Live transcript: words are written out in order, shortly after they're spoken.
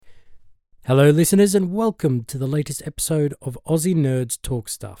Hello, listeners, and welcome to the latest episode of Aussie Nerds Talk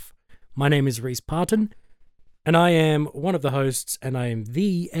Stuff. My name is Reese Parton, and I am one of the hosts, and I am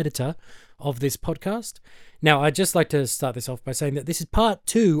the editor of this podcast. Now, I'd just like to start this off by saying that this is part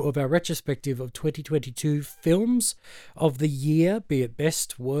 2 of our retrospective of 2022 films of the year, be it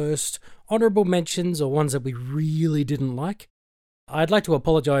best, worst, honourable mentions, or ones that we really didn't like. I'd like to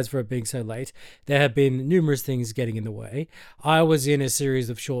apologise for it being so late. There have been numerous things getting in the way. I was in a series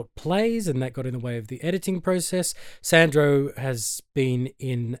of short plays, and that got in the way of the editing process. Sandro has been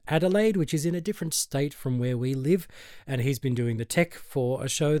in Adelaide, which is in a different state from where we live, and he's been doing the tech for a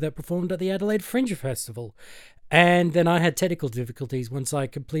show that performed at the Adelaide Fringe Festival. And then I had technical difficulties once I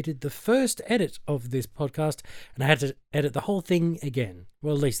completed the first edit of this podcast, and I had to edit the whole thing again.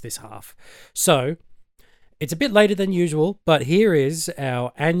 Well, at least this half. So it's a bit later than usual, but here is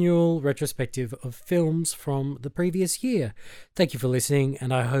our annual retrospective of films from the previous year. Thank you for listening,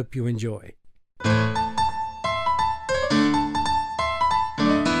 and I hope you enjoy.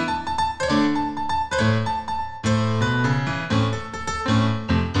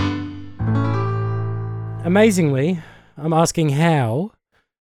 Amazingly, I'm asking how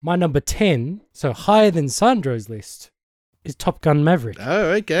my number 10, so higher than Sandro's list, is Top Gun Maverick. Oh,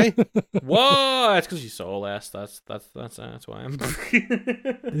 okay. Whoa, that's because you saw less. That's why I'm.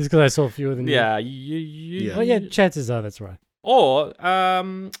 It's because I saw fewer than you. Yeah, Oh yeah, chances are that's right. Or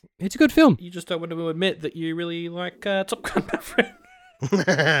It's a good film. you just don't want to admit that you really like Top Gun Maverick.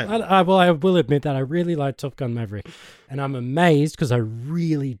 I will admit that I really like Top Gun Maverick, and I'm amazed because I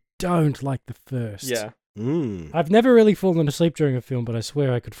really don't like the first. Yeah. I've never really fallen asleep during a film, but I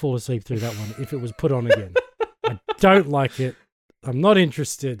swear I could fall asleep through that one if it was put on again. I don't like it. I'm not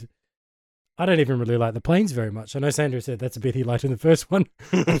interested. I don't even really like the planes very much. I know Sandra said that's a bit he liked in the first one.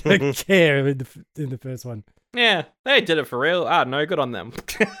 I don't care in the first one. Yeah, they did it for real. I don't know, good on them.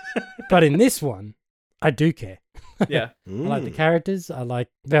 But in this one, I do care. Yeah. I like the characters. I like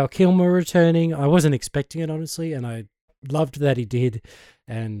Val Kilmer returning. I wasn't expecting it, honestly, and I loved that he did.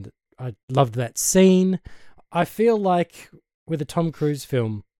 And I loved that scene. I feel like with a Tom Cruise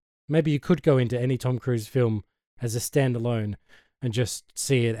film, maybe you could go into any Tom Cruise film as a standalone and just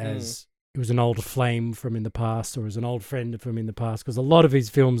see it as it was an old flame from in the past or as an old friend from in the past, because a lot of his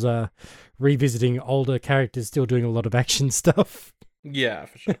films are revisiting older characters still doing a lot of action stuff. Yeah,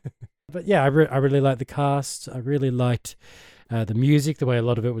 for sure. But yeah, I really liked the cast. I really liked the music, the way a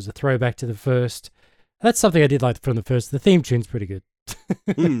lot of it was a throwback to the first. That's something I did like from the first. The theme tune's pretty good.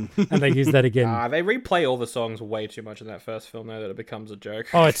 And they use that again. They replay all the songs way too much in that first film, though, that it becomes a joke.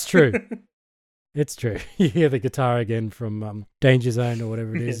 Oh, it's true. It's true. You hear the guitar again from Danger Zone or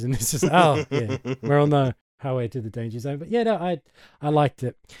whatever it is, and it's just, oh, yeah, we're on the highway to the Danger Zone. But yeah, no, I liked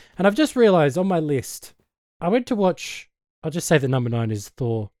it. And I've just realised on my list, I went to watch, I'll just say that number 9 is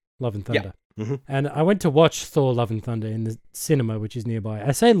Thor, Love and Thunder. Yeah. Mm-hmm. And I went to watch Thor, Love and Thunder in the cinema, which is nearby.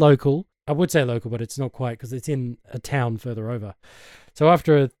 I say local. I would say local, but it's not quite because it's in a town further over. So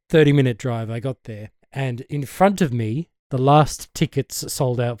after a 30-minute drive, I got there, and in front of me, the last tickets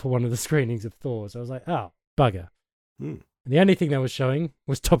sold out for one of the screenings of Thor. So I was like, oh, bugger. And the only thing that was showing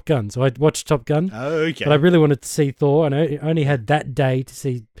was Top Gun. So I watched Top Gun. Okay. But I really wanted to see Thor, and I only had that day to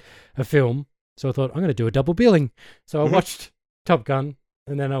see a film. So I thought, I'm going to do a double billing. So I watched Top Gun,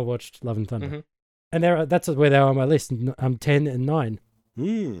 and then I watched Love and Thunder. And that's where they are on my list, 10 and 9.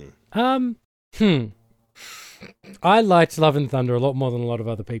 I liked Love and Thunder a lot more than a lot of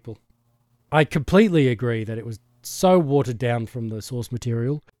other people. I completely agree that it was so watered down from the source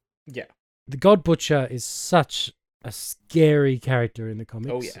material. Yeah. The God Butcher is such a scary character in the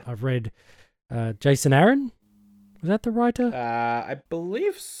comics. Oh, yeah. I've read Jason Aaron. Was that the writer? I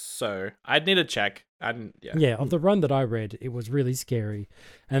believe so. I'd need to check. Yeah, of the run that I read, it was really scary.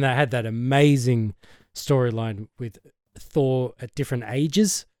 And I had that amazing storyline with Thor at different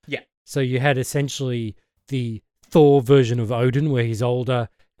ages. Yeah. So you had essentially the Thor version of Odin, where he's older,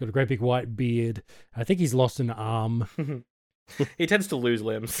 got a great big white beard. I think he's lost an arm. He tends to lose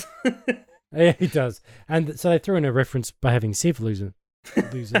limbs. Yeah, he does. And so they threw in a reference by having Sif lose a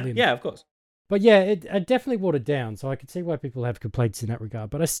limb. Yeah, of course. But yeah, it definitely watered down, so I could see why people have complaints in that regard.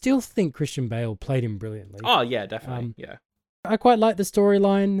 But I still think Christian Bale played him brilliantly. Oh, yeah, definitely. Yeah. I quite like the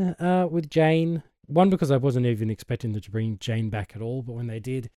storyline with Jane. One, because I wasn't even expecting them to bring Jane back at all, but when they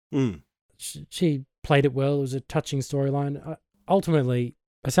did, she played it well. It was a touching storyline. Ultimately,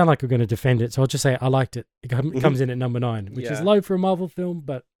 I sound like I'm going to defend it, so I'll just say I liked it. It comes in at number 9, which is low for a Marvel film,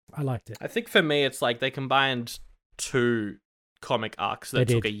 but I liked it. I think for me, it's like they combined 2 comic arcs that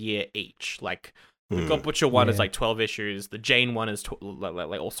took a year each. Like The God Butcher one is Yeah. like 12 issues. The Jane one is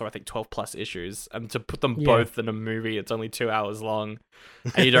like also I think 12 plus issues. And to put them Yeah. both in a movie, it's only 2 hours long,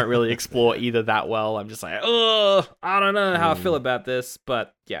 and you don't really explore either that well. I'm just like, oh, I don't know how I feel about this,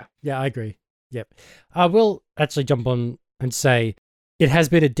 but yeah. Yeah, I agree. Yep. I will actually jump on and say it has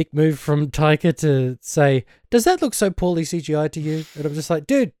been a dick move from Taika to say, does that look so poorly CGI to you? And I'm just like,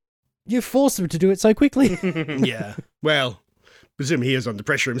 dude, you forced him to do it so quickly. Yeah. Well, presume he is under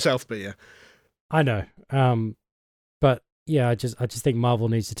pressure himself, but yeah. I know. But yeah, I just think Marvel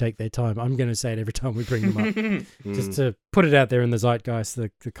needs to take their time. I'm going to say it every time we bring them up. Just to put it out there in the zeitgeist,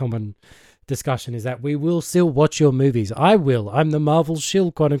 the common discussion is that we will still watch your movies. I will. I'm the Marvel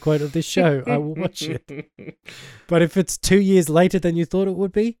shill, quote unquote, of this show. I will watch it. But if it's 2 years later than you thought it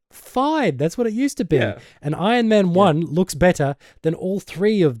would be, fine. That's what it used to be. Yeah. And Iron Man 1 looks better than all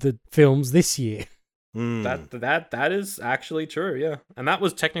 3 of the films this year. That is actually true, yeah. And that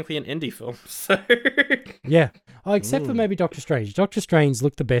was technically an indie film, so Yeah. Oh, except for maybe Doctor Strange. Doctor Strange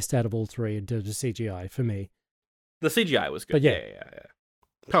looked the best out of all 3 in terms of CGI for me. the CGI was good. But yeah. Yeah.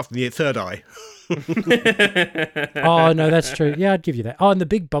 Apart from the third eye. Oh, no, that's true. Yeah, I'd give you that. Oh, and the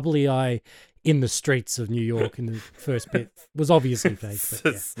big bubbly eye in the streets of New York in the first bit was obviously fake.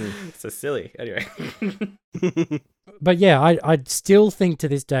 But yeah. So silly. Anyway. But yeah, I still think to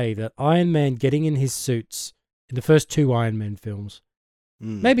this day that Iron Man getting in his suits in the first 2 Iron Man films,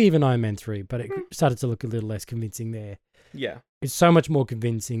 maybe even Iron Man 3, but it started to look a little less convincing there. Yeah. It's so much more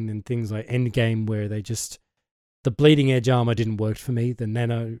convincing than things like Endgame, where they just, the bleeding edge armor didn't work for me. The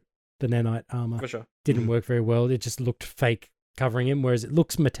nanite armor For sure. didn't work very well. It just looked fake covering him, whereas it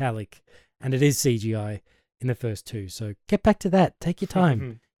looks metallic and it is CGI in the first 2. So get back to that. Take your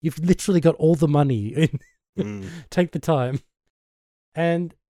time. You've literally got all the money. Take the time.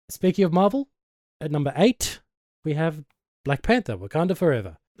 And speaking of Marvel, at number 8, we have Black Panther, Wakanda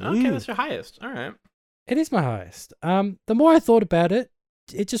Forever. Okay, that's your highest. All right. It is my highest. The more I thought about it,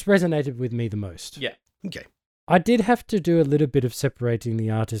 it just resonated with me the most. Yeah. Okay. I did have to do a little bit of separating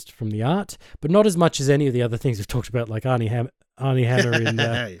the artist from the art, but not as much as any of the other things we've talked about, like Arnie Hammer in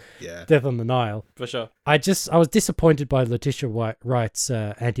Death on the Nile. For sure. I was disappointed by Letitia Wright's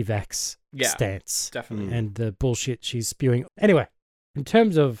anti-vax Yeah. stance. Definitely. And the bullshit she's spewing. Anyway, in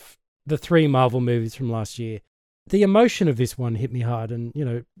terms of the 3 Marvel movies from last year, the emotion of this one hit me hard.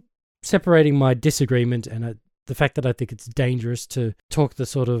 And, separating my disagreement and the fact that I think it's dangerous to talk the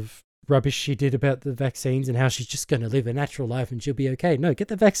sort of rubbish she did about the vaccines and how she's just going to live a natural life and she'll be okay. No, get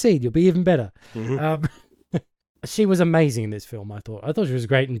the vaccine. You'll be even better. She was amazing in this film, I thought. I thought she was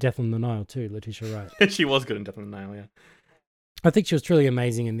great in Death on the Nile too, Letitia Wright. She was good in Death on the Nile, yeah. I think she was truly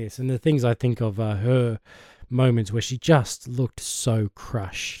amazing in this. And the things I think of are her moments where she just looked so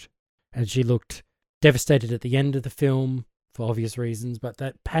crushed. And she looked devastated at the end of the film for obvious reasons. But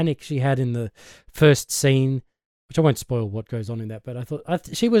that panic she had in the first scene, which I won't spoil what goes on in that, but I thought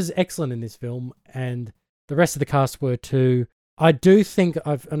she was excellent in this film. And the rest of the cast were too. I do think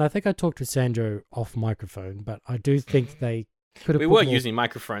I think I talked to Sandro off microphone, but I do think they could have. We were using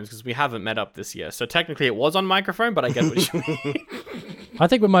microphones because we haven't met up this year, so technically it was on microphone. But I get what you mean. I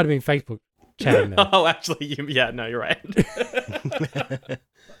think we might have been Facebook chatting though. Oh, actually, no, you're right.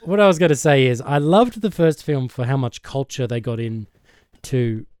 What I was going to say is I loved the first film for how much culture they got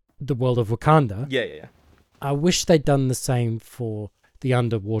into the world of Wakanda. Yeah. I wish they'd done the same for the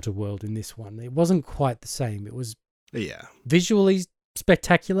underwater world in this one. It wasn't quite the same. It was visually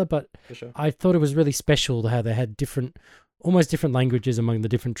spectacular, but For sure. I thought it was really special how they had almost different languages among the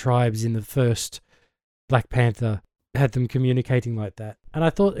different tribes in the first Black Panther, had them communicating like that. And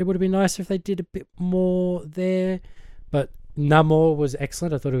I thought it would have been nicer if they did a bit more there, but Namor was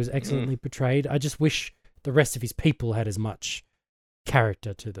excellent. I thought it was excellently portrayed. I just wish the rest of his people had as much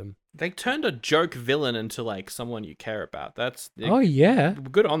character to them. They turned a joke villain into like someone you care about. Oh yeah,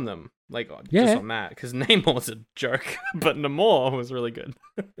 good on them. Like Yeah. just on that, because Namor's a joke, but Namor was really good.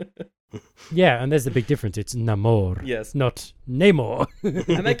 yeah, and there's the big difference. It's Namor, Yes, not Namor.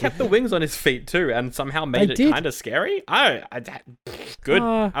 and they kept the wings on his feet too, and somehow made They it did. kind of scary. Good.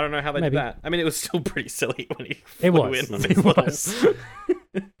 Uh, I don't know how they maybe. did that. I mean, it was still pretty silly when he It flew was. in on It his was. little-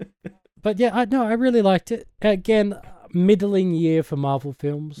 But yeah, I really liked it. Again, middling year for Marvel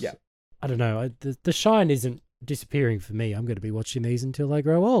films. Yeah. I don't know. The shine isn't disappearing for me. I'm going to be watching these until I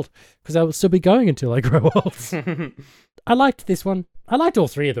grow old, because I will still be going until I grow old. I liked this one. I liked all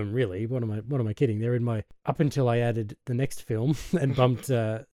 3 of them, really. What am I kidding? They're in my, up until I added the next film and bumped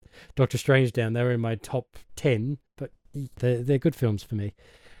Doctor Strange down. They were in my top 10, but they're good films for me.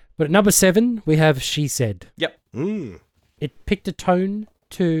 But at number 7, we have She Said. Yep. It picked a tone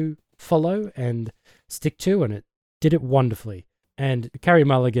to follow and stick to, and it did it wonderfully. And Carey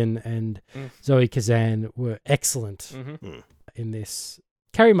Mulligan and Zoe Kazan were excellent in this.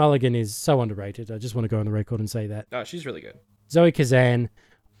 Carey Mulligan is so underrated. I just want to go on the record and say that. Oh, she's really good. Zoe Kazan,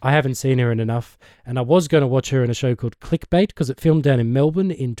 I haven't seen her in enough, and I was going to watch her in a show called Clickbait because it filmed down in Melbourne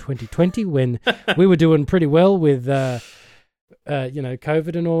in 2020 when we were doing pretty well with,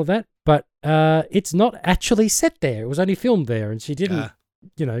 COVID and all of that. But it's not actually set there. It was only filmed there, and she didn't,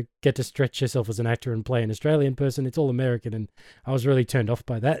 get to stretch herself as an actor and play an Australian person. It's all American, and I was really turned off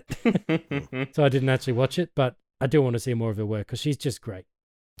by that. So I didn't actually watch it, but I do want to see more of her work because she's just great.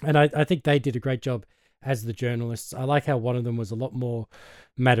 And I think they did a great job as the journalists. I like how one of them was a lot more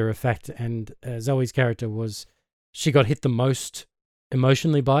matter-of-fact, and Zoe's character she got hit the most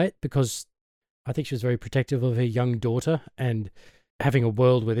emotionally by it because I think she was very protective of her young daughter, and having a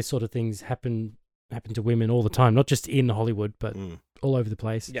world where this sort of things happen to women all the time, not just in Hollywood, but all over the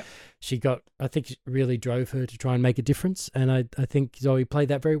place. Yeah. I think it really drove her to try and make a difference, and I think Zoe played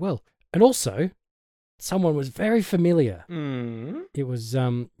that very well. And also, someone was very familiar. It was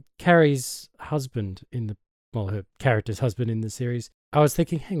Carrie's husband her character's husband in the series. I was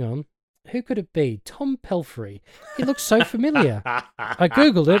thinking, hang on, who could it be? Tom Pelphrey. He looks so familiar. I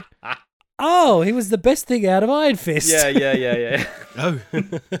Googled it. Oh, he was the best thing out of Iron Fist. Yeah. Oh.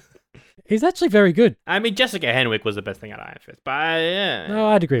 He's actually very good. I mean, Jessica Henwick was the best thing out of Iron Fist, but yeah. No,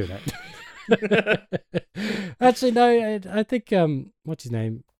 I'd agree with that. Actually, no, I think, what's his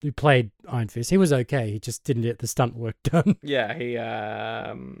name, who played Iron Fist, he was okay. He just didn't get the stunt work done. Yeah,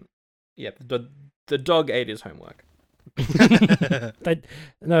 the dog ate his homework.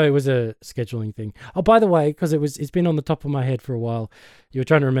 No, it was a scheduling thing. Oh, by the way, because it's been on the top of my head for a while, you were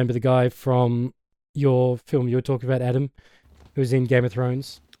trying to remember the guy from your film you were talking about, Adam, who was in Game of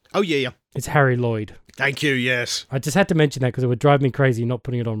Thrones. Oh, yeah. It's Harry Lloyd. Thank you, yes. I just had to mention that because it would drive me crazy not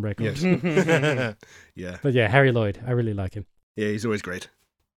putting it on record. Yes. Yeah. But yeah, Harry Lloyd, I really like him. Yeah, he's always great.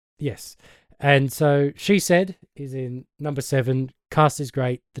 Yes. And so She Said is in number 7. Cast is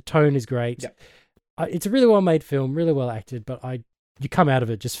great. The tone is great. Yep. It's a really well-made film, really well acted, but you come out of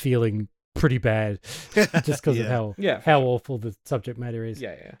it just feeling pretty bad just because of how awful the subject matter is.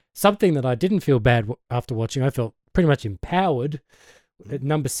 Yeah. Something that I didn't feel bad after watching, I felt pretty much empowered. At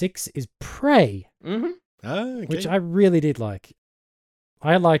number 6 is Prey, which I really did like.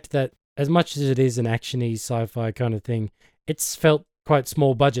 I liked that as much as it is an actiony sci-fi kind of thing, it's felt quite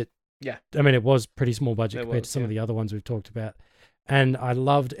small budget. Yeah. I mean, it was pretty small budget compared to some of the other ones we've talked about. And I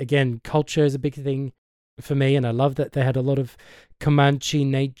loved, again, culture is a big thing for me, and I love that they had a lot of Comanche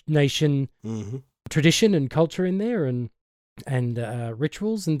Nation tradition and culture in there, and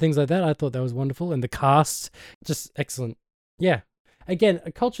rituals and things like that. I thought that was wonderful, and the cast, just excellent. Yeah. Again,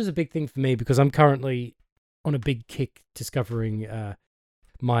 culture is a big thing for me because I'm currently on a big kick discovering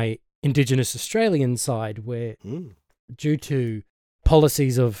my Indigenous Australian side, where due to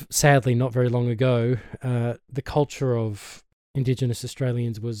policies of, sadly, not very long ago, the culture of Indigenous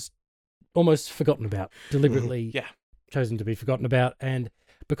Australians was almost forgotten about, deliberately chosen to be forgotten about. And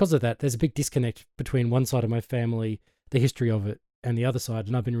because of that, there's a big disconnect between one side of my family, the history of it, and the other side,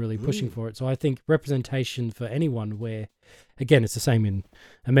 and I've been really pushing for it. So I think representation for anyone where, again, it's the same in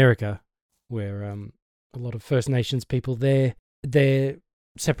America, where a lot of First Nations people, they're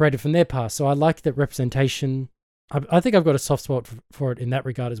separated from their past. So I like that representation. I think I've got a soft spot for it in that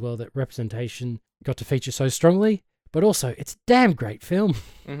regard as well, that representation got to feature so strongly. But also, it's a damn great film.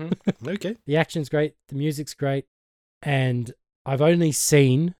 Okay. The action's great, the music's great, and I've only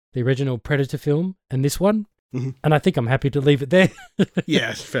seen the original Predator film and this one, and I think I'm happy to leave it there.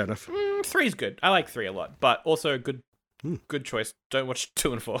 Yeah, fair enough. 3's good. I like 3 a lot, but also good choice. Don't watch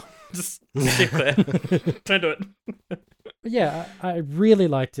 2 and 4. Just steer clear. Don't do it. But yeah, I really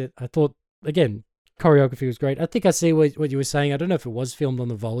liked it. I thought, again, choreography was great. I think I see what you were saying. I don't know if it was filmed on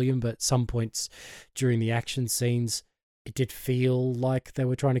the volume, but at some points during the action scenes, it did feel like they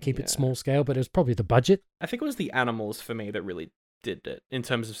were trying to keep it small scale, but it was probably the budget. I think it was the animals for me that really did it in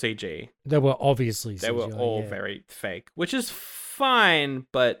terms of CG. They were obviously They were all very fake, which is fine,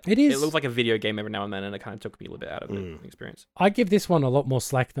 but it looked like a video game every now and then, and it kind of took me a little bit out of the experience. I give this one a lot more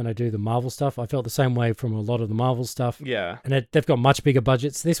slack than I do the Marvel stuff. I felt the same way from a lot of the Marvel stuff. Yeah. And they've got much bigger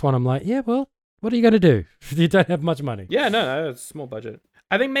budgets. This one, I'm like, yeah, well, what are you going to do if you don't have much money? Yeah, no, it's a small budget.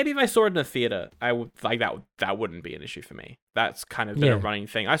 I think maybe if I saw it in a theater, I would like that. That wouldn't be an issue for me. That's kind of been a running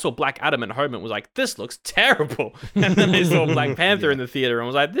thing. I saw Black Adam at home and was like, "This looks terrible," and then I saw Black Panther in the theater and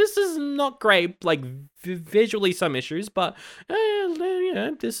was like, "This is not great." Like visually, some issues, but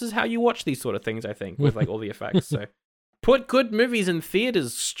this is how you watch these sort of things. I think with like all the effects. So put good movies in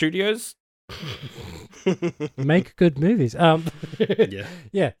theaters, studios. Make good movies.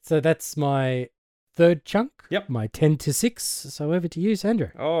 Yeah. So that's my third chunk. Yep. My 10 to 6. So over to you,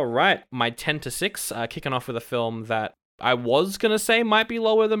 Sandra. All right. My 10 to 6, kicking off with a film that I was going to say might be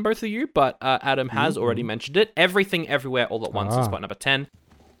lower than both of you, but Adam has already mentioned it. Everything, Everywhere, All at Once is spot number 10.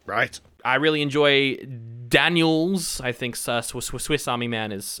 Right. I really enjoy Daniels. I think Swiss Army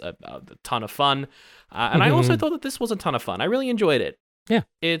Man is a ton of fun. And I also thought that this was a ton of fun. I really enjoyed it. Yeah.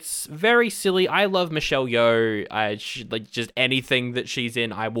 It's very silly. I love Michelle Yeoh. Just anything that she's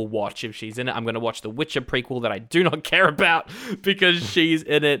in, I will watch if she's in it. I'm going to watch the Witcher prequel that I do not care about because she's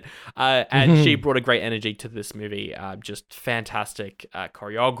in it. And she brought a great energy to this movie. Just fantastic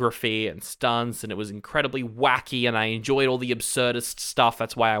choreography and stunts, and it was incredibly wacky, and I enjoyed all the absurdist stuff.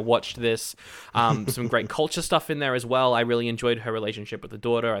 That's why I watched this. Some great culture stuff in there as well. I really enjoyed her relationship with the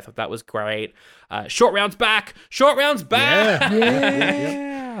daughter. I thought that was great. Short Round's back! Short Round's back!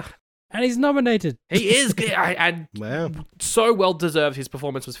 Yeah. And he's nominated. He is. Wow. So well deserved. His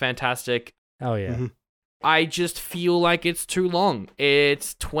performance was fantastic. Oh, yeah. I just feel like it's too long.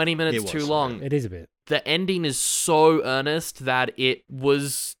 It's 20 minutes too long. It is a bit. The ending is so earnest that it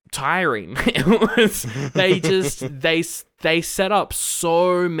was tiring. They set up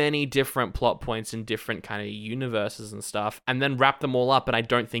so many different plot points in different kind of universes and stuff, and then wrap them all up, and I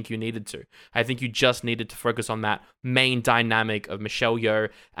don't think you needed to. I think you just needed to focus on that main dynamic of Michelle Yeoh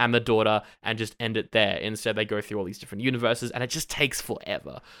and the daughter and just end it there. Instead, they go through all these different universes, and it just takes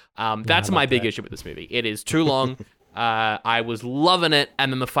forever. That's my big issue with this movie. It is too long. I was loving it,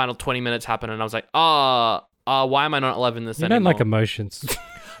 and then the final 20 minutes happened, and I was like, why am I not loving this anymore? You don't like emotions.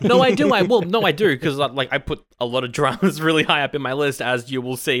 No, I do. I do, because I put a lot of dramas really high up in my list, as you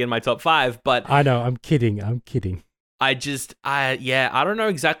will see in my top 5. But I know, I'm kidding. I don't know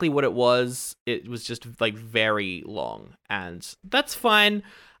exactly what it was. It was just very long, and that's fine.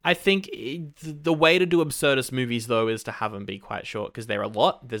 I think the way to do absurdist movies though is to have them be quite short, because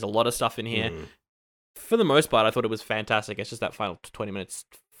there's a lot of stuff in here. For the most part, I thought it was fantastic. It's just that final 20 minutes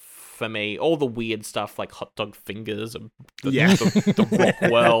for me. All the weird stuff like hot dog fingers and the rock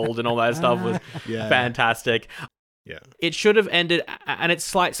world and all that stuff was fantastic. Yeah. It should have ended, and it's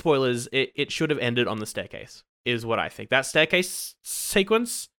slight spoilers, it should have ended on the staircase, is what I think. That staircase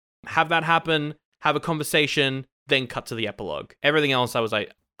sequence, have that happen, have a conversation, then cut to the epilogue. Everything else, I was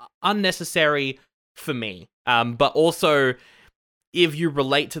like, unnecessary for me. But also, if you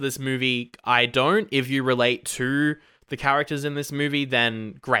relate to this movie, I don't. If you relate to the characters in this movie,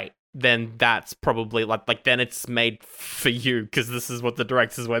 then great. Then that's probably then it's made for you, because this is what the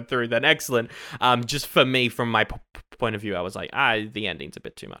directors went through. Then excellent. Just for me, from my point of view, I was like, the ending's a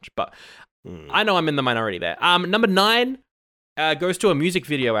bit too much. But I know I'm in the minority there. Number 9 goes to a music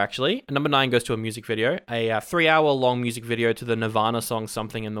video, actually. Number 9 goes to a music video, a 3-hour-long music video to the Nirvana song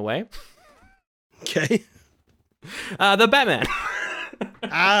 "Something in the Way." Okay. The Batman.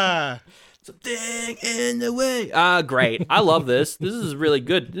 Something in the way. Great. I love this. This is really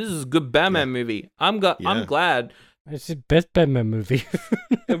good. This is a good Batman movie. I'm glad. It's the best Batman movie.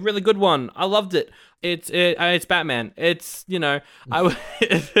 A really good one. I loved it. It's Batman. It's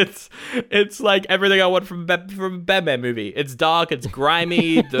it's like everything I want from a Batman movie. It's dark. It's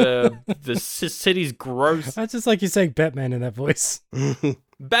grimy. The city's gross. That's just like you're saying Batman in that voice.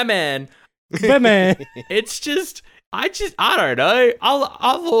 Batman. It's just. I don't know.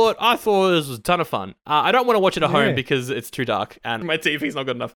 I thought this was a ton of fun. I don't want to watch it at home because it's too dark and my TV's not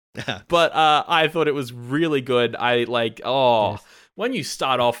good enough. But I thought it was really good. When you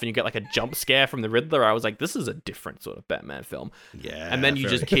start off and you get a jump scare from the Riddler, I was like, this is a different sort of Batman film. Yeah. And then you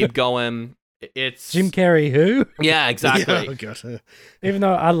just keep going. It's Jim Carrey, who? Yeah, exactly. Oh, God. Even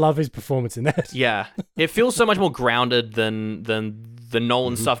though I love his performance in that. Yeah. It feels so much more grounded than the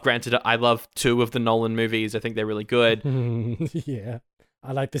Nolan stuff. Granted, I love 2 of the Nolan movies. I think they're really good. Yeah.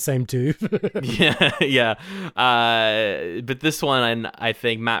 I like the same too. Yeah. But this one, I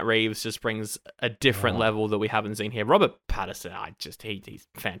think Matt Reeves just brings a different level that we haven't seen here. Robert Pattinson, he's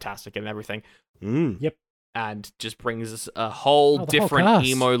fantastic and everything. Yep. And just brings us a whole different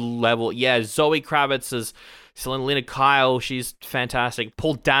emo level. Yeah, Zoe Kravitz as Selena Kyle. She's fantastic.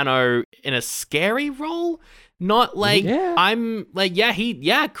 Paul Dano in a scary role. Not great.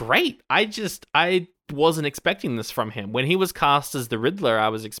 I wasn't expecting this from him. When he was cast as the Riddler, I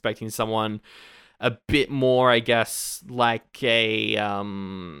was expecting someone a bit more, I guess, like a,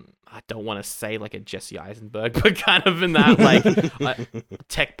 I don't want to say like a Jesse Eisenberg, but kind of in that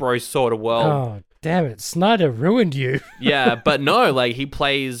tech bro sort of world. Oh, damn it. Snyder ruined you. Yeah, but no, he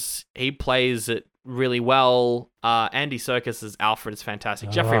plays it really well. Andy Serkis as Alfred is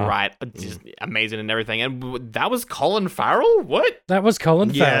fantastic. Jeffrey Wright, just amazing and everything. And that was Colin Farrell? What? That was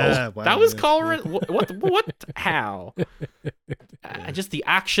Colin Farrell. Wow, that was Colin. What? How? Just the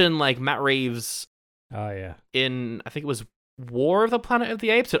action, Matt Reeves. Oh, yeah. In, I think it was War of the Planet of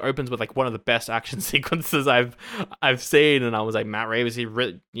the Apes, it opens with like one of the best action sequences I've seen, and I was like, Matt Reeves, I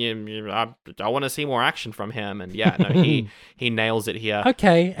want to see more action from him, and yeah, no, he nails it here.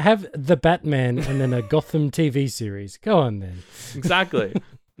 Okay, have the Batman and then a Gotham TV series. Go on then. Exactly.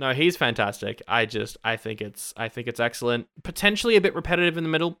 No, he's fantastic. I think it's excellent. Potentially a bit repetitive in the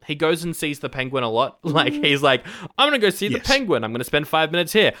middle. He goes and sees the Penguin a lot. Like, he's like, I'm going to go see the Penguin. I'm going to spend 5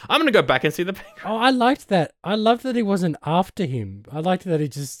 minutes here. I'm going to go back and see the Penguin. Oh, I liked that. I loved that he wasn't after him. I liked that he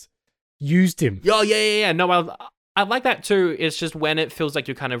just used him. Oh, yeah. No, I like that too. It's just when it feels like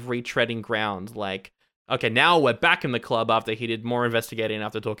you're kind of retreading ground. Like, okay, now we're back in the club after he did more investigating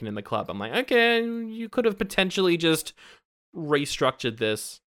after talking in the club. I'm like, okay, you could have potentially just restructured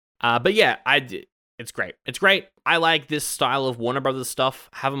this. But yeah, it's great. It's great. I like this style of Warner Brothers stuff.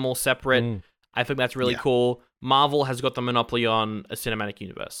 Have them all separate. I think that's really cool. Marvel has got the monopoly on a cinematic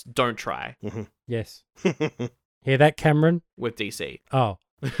universe. Don't try. Mm-hmm. Yes. Hear that, Cameron? With DC. Oh.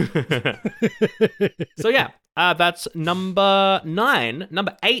 So yeah, that's number 9.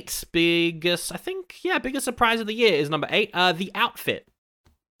 Number 8, biggest surprise of the year is number 8, The Outfit.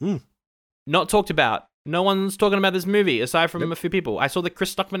 Not talked about. No one's talking about this movie aside from a few people. I saw that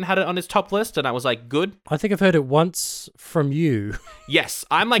Chris Stuckman had it on his top list, and I was like, good. I think I've heard it once from you. Yes,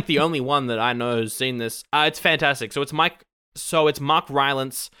 I'm like the only one that I know who's seen this. It's fantastic. So it's Mark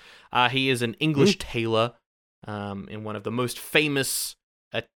Rylance. He is an English tailor in one of the most famous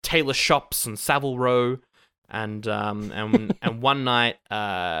tailor shops in Savile Row. And one night,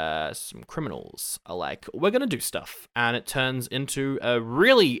 some criminals are like, we're going to do stuff. And it turns into a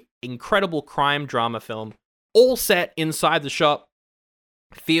really incredible crime drama film, all set inside the shop.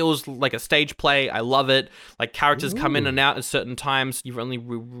 Feels like a stage play. I love it. Like, characters come in and out at certain times. You've only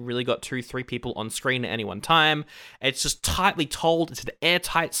really got 2-3 people on screen at any one time. It's just tightly told. It's an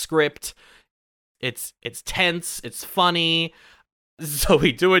airtight script. It's tense. It's funny.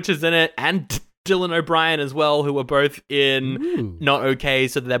 Zoe Deutch is in it, and Dylan O'Brien as well, who are both in Not Okay,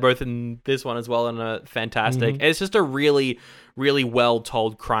 so they're both in this one as well, and are fantastic. It's just a really, really well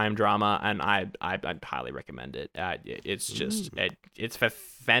told crime drama, and I'd highly recommend it. It's just it's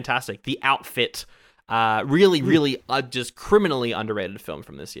fantastic. The Outfit, really just criminally underrated film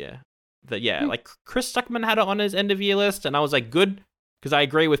from this year. That like Chris Stuckman had it on his end of year list, and I was like, good. Because I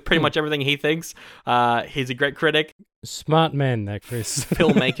agree with pretty much everything he thinks. He's a great critic. Smart man, that Chris.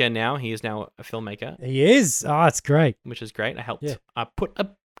 Filmmaker now. He is now a filmmaker. He is. Oh, it's great. Which is great. I helped put a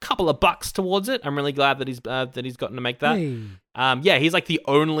couple of bucks towards it. I'm really glad that he's gotten to make that. Hey. He's like the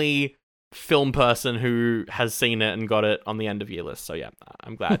only film person who has seen it and got it on the end of year list. So yeah,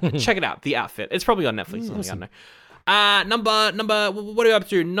 I'm glad. Check it out. The Outfit. It's probably on Netflix. Awesome. I don't know. Number. What are we up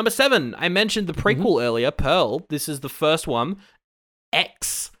to? Number 7. I mentioned the prequel earlier. Pearl. This is the first one.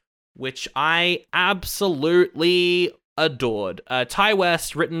 X, which I absolutely adored. Ty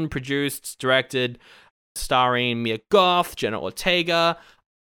West, written, produced, directed, starring Mia Goth, Jenna Ortega.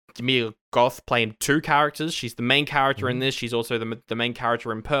 Mia Goth playing 2 characters. She's the main character in this. She's also the main character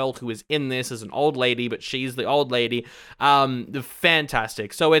in Pearl, who is in this as an old lady, but she's the old lady.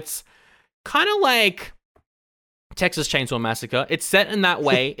 Fantastic. So it's kind of like Texas Chainsaw Massacre. It's set in that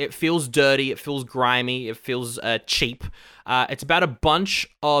way. It feels dirty. It feels grimy. It feels cheap. It's about a bunch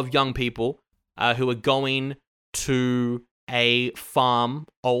of young people who are going to a farm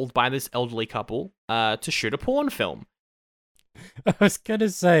owned by this elderly couple to shoot a porn film. I was going to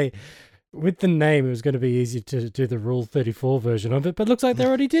say, with the name, it was going to be easy to do the Rule 34 version of it, but it looks like they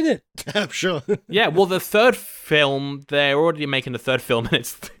already did it. I'm sure. Yeah, well, the third film, they're already making the third film, and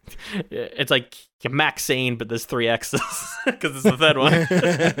it's like a max scene, but there's 3 X's because it's the third one.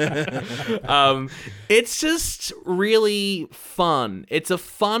 It's just really fun. It's a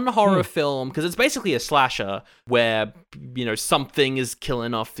fun horror film because it's basically a slasher where, something is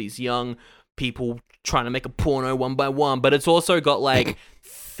killing off these young people trying to make a porno one by one, but it's also got like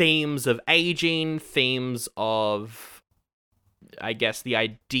themes of aging, themes of, I guess, the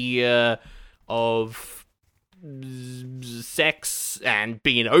idea of sex and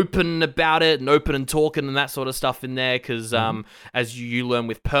being open about it and open and talking and that sort of stuff in there, because as you learn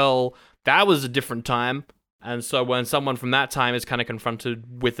with Pearl, that was a different time. And so when someone from that time is kind of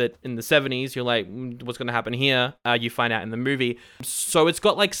confronted with it in the 70s, you're like, what's going to happen here? You find out in the movie. So it's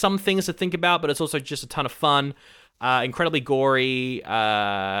got like some things to think about, but it's also just a ton of fun. Incredibly gory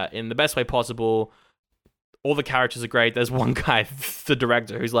in the best way possible. All the characters are great. There's one guy, the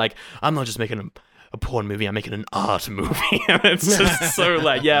director, who's like, I'm not just making a porn movie, I'm making an art movie. And it's just so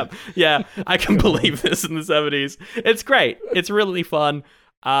like, yeah, I can believe this in the 70s. It's great. It's really fun.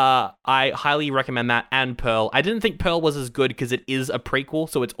 I highly recommend that and Pearl. I didn't think Pearl was as good because it is a prequel,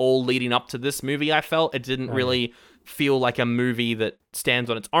 so it's all leading up to this movie, I felt. It didn't really feel like a movie that stands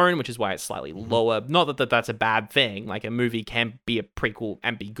on its own, which is why it's slightly lower. Not that that's a bad thing. Like, a movie can be a prequel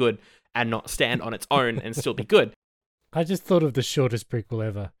and be good and not stand on its own and still be good. I just thought of the shortest prequel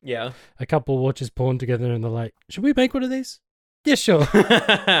ever. Yeah. A couple watches porn together and they're like, should we make one of these? Yeah, sure.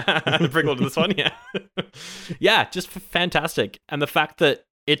 The prequel to this one, yeah. Yeah, just fantastic. And the fact that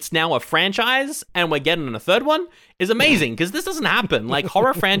it's now a franchise and we're getting a third one is amazing, because this doesn't happen. Like,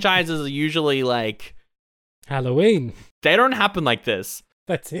 horror franchises are usually like... Halloween. They don't happen like this.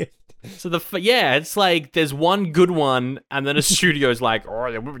 That's it. So it's like there's one good one, and then a studio's like,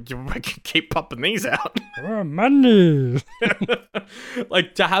 oh, we can keep popping these out. Oh, money.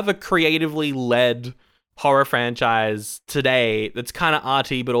 Like, to have a creatively led horror franchise today that's kind of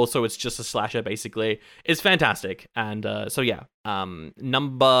arty, but also it's just a slasher, basically, is fantastic. And was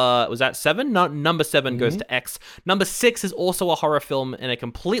that 7? No, number 7 goes to X. Number 6 is also a horror film in a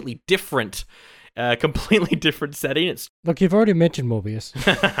completely different setting. Look, you've already mentioned Morbius.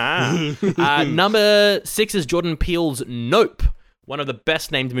 Number 6 is Jordan Peele's Nope, one of the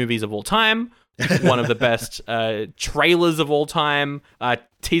best named movies of all time, one of the best trailers of all time,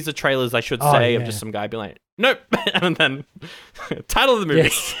 teaser trailers, I should say, of just some guy being like, nope, and then title of the movie.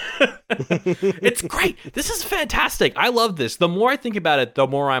 Yes. It's great. This is fantastic. I love this. The more I think about it, the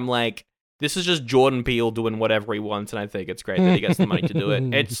more I'm like, this is just Jordan Peele doing whatever he wants, and I think it's great that he gets the money to do it.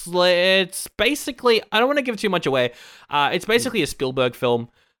 It's basically, I don't want to give too much away. It's basically a Spielberg film.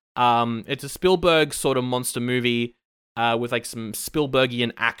 It's a Spielberg sort of monster movie with like some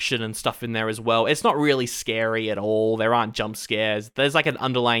Spielbergian action and stuff in there as well. It's not really scary at all. There aren't jump scares. There's like an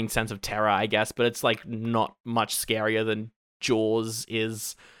underlying sense of terror, I guess, but it's like not much scarier than Jaws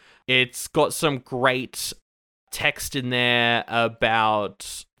is. It's got some great text in there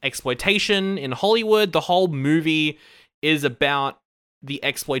about exploitation in Hollywood. The whole movie is about the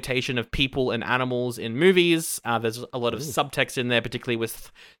exploitation of people and animals in movies. There's a lot of subtext in there, particularly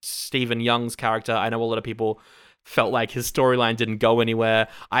with Stephen Young's character. I know a lot of people felt like his storyline didn't go anywhere.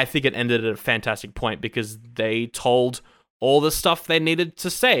 I think it ended at a fantastic point because they told all the stuff they needed to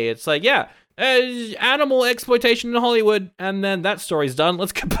say. It's like, animal exploitation in Hollywood, and then that story's done.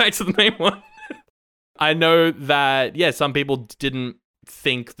 Let's get back to the main one. I know that, some people didn't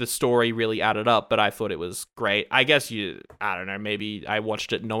think the story really added up, but I thought it was great. I guess I don't know, maybe I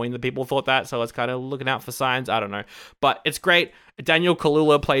watched it knowing that people thought that, so I was kind of looking out for signs. I don't know. But it's great. Daniel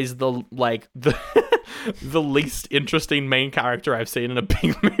Kaluuya plays the the least interesting main character I've seen in a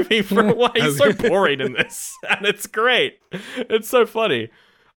big movie for a while. He's so boring in this, and it's great. It's so funny.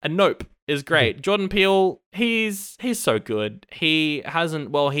 And Nope is great. Jordan Peele, he's so good. He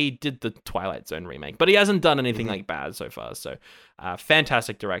did the Twilight Zone remake, but he hasn't done anything like bad so far. So,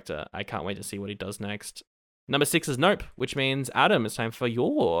 fantastic director. I can't wait to see what he does next. Number 6 is Nope, which means, Adam, it's time for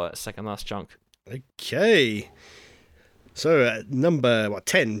your second last chunk. Okay. So, number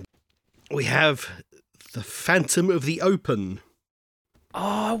 10, we have The Phantom of the Open.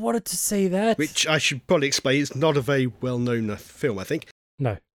 Oh, I wanted to see that. Which I should probably explain, it's not a very well-known film, I think.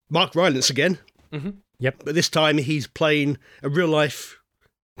 No. Mark Rylance again. Mm-hmm. Yep. But this time he's playing a real-life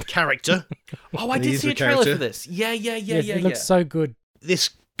character. I did see a trailer for this. Yeah. It looks so good. This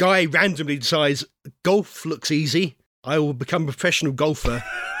guy randomly decides, golf looks easy. I will become a professional golfer.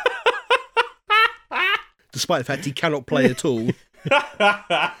 Despite the fact he cannot play at all.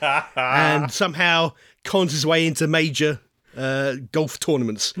 And somehow cons his way into major golf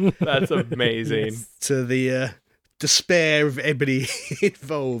tournaments. That's amazing. Yes. To the despair of everybody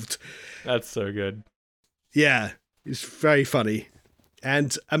involved. That's so good. Yeah, it's very funny.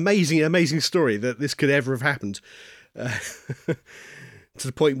 And amazing story that this could ever have happened. To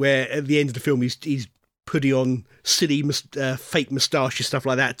the point where at the end of the film he's putting on silly fake moustache, stuff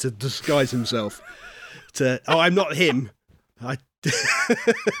like that, to disguise himself. I'm not him. I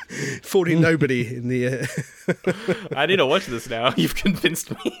fooling nobody in the... I need to watch this now. You've convinced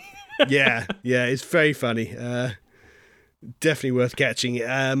me. yeah, it's very funny. Definitely worth catching.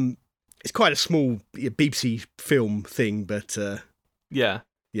 It's quite a small BBC film thing, but yeah.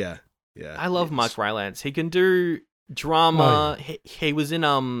 I love Mark Rylance. He can do drama. Oh. He was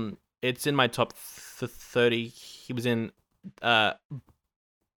in it's in my top 30. He was in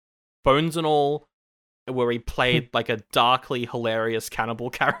Bones and All, where he played like a darkly hilarious cannibal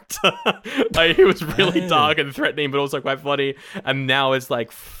character. Like, he was really dark and threatening, but also quite funny. And now it's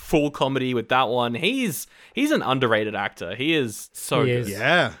like full comedy with that one. He's an underrated actor. He is so good.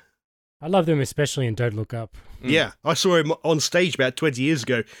 Yeah. I loved him, especially in Don't Look Up. Yeah, I saw him on stage about 20 years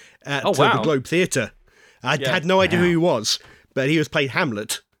ago at the Globe Theatre. I had no idea who he was, but he was playing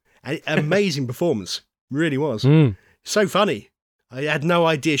Hamlet. And amazing performance, really was. So funny. I had no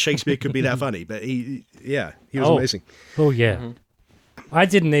idea Shakespeare could be that funny, but he was amazing. Oh, yeah. Mm-hmm. I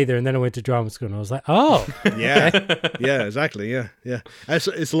didn't either, and then I went to drama school, and I was like, oh. Yeah, yeah, exactly, yeah.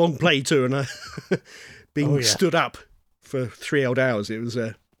 It's a long play, too, and being stood up for 3 odd hours, it was,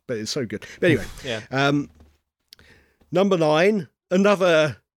 but it's so good. But anyway, number 9,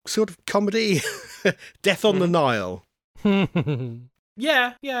 another sort of comedy, Death on the Nile.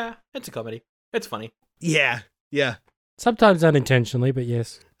 Yeah, it's a comedy. It's funny. Yeah. Sometimes unintentionally, but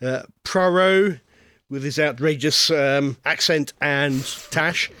yes. Poirot with his outrageous accent and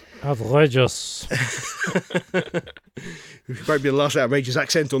tash. Outrageous. It won't be the last outrageous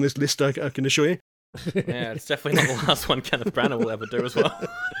accent on this list, I can assure you. Yeah, it's definitely not the last one Kenneth Branagh will ever do as well.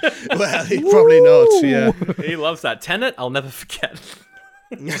 Well, probably not, yeah. He loves that. Tenet, I'll never forget.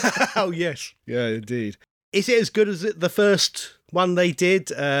 Oh, yes. Yeah, indeed. Is it as good as the first one they did?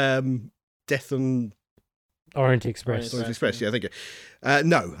 Death on... Orient Express. Orient Express, yeah, I think.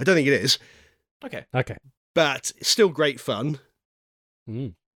 No, I don't think it is. Okay. But it's still great fun.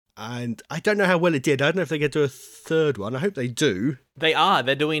 And I don't know how well it did. I don't know if they get to a third one. I hope they do. They are.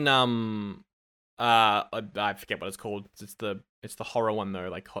 They're doing I forget what it's called. It's the horror one though,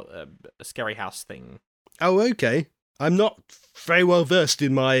 like a scary house thing. Oh, okay. I'm not very well versed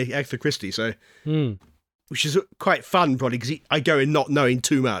in my Agatha Christie, so which is quite fun, probably because I go in not knowing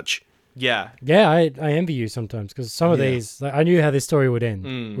too much. Yeah. I envy you sometimes because some of these, like, I knew how this story would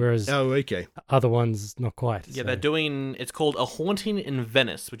end, whereas other ones not quite. Yeah, they're doing. It's called A Haunting in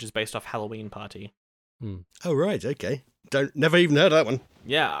Venice, which is based off Halloween Party. Oh right, okay. Never even heard of that one.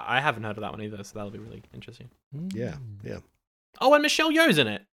 Yeah, I haven't heard of that one either, so that'll be really interesting. Yeah. Oh, and Michelle Yeoh's in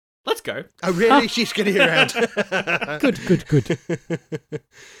it. Let's go. Oh really? She's getting around. Good.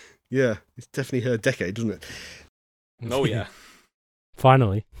 Yeah, it's definitely her decade, doesn't it? Oh yeah.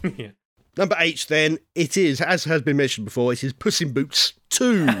 Finally. Yeah. Number 8, then, it is, as has been mentioned before, it is Puss in Boots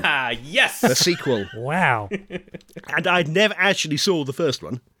 2. Yes! The sequel. Wow. And I never actually saw the first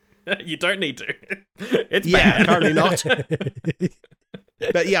one. You don't need to. It's bad. Apparently not.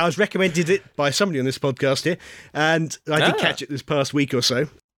 But yeah, I was recommended it by somebody on this podcast here, and I did catch it this past week or so.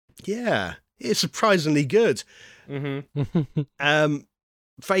 Yeah, it's surprisingly good. Very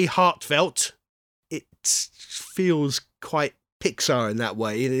heartfelt. It feels quite Pixar in that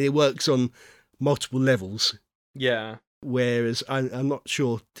way. It works on multiple levels. Yeah. Whereas I'm not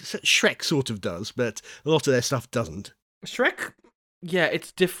sure Shrek sort of does, but a lot of their stuff doesn't. Shrek, yeah,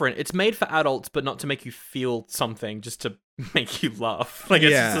 it's different. It's made for adults, but not to make you feel something, just to make you laugh. Like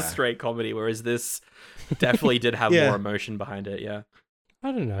it's just a straight comedy. Whereas this definitely did have more emotion behind it. Yeah.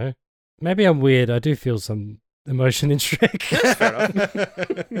 I don't know. Maybe I'm weird. I do feel some emotion in Shrek. Fair enough.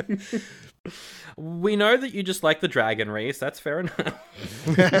 We know that you just like the dragon race. That's fair enough.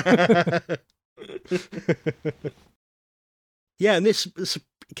 Yeah, and this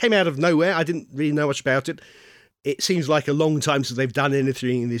came out of nowhere. I didn't really know much about it. It seems like a long time since they've done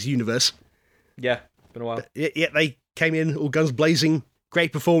anything in this universe. Yeah, been a while. Yet they came in all guns blazing,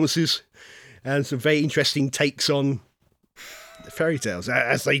 great performances, and some very interesting takes on fairy tales,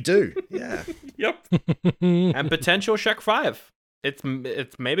 as they do. Yeah. Yep. And potential Shrek 5. It's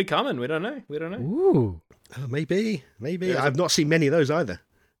maybe coming. We don't know. Ooh. Maybe. I've not seen many of those either.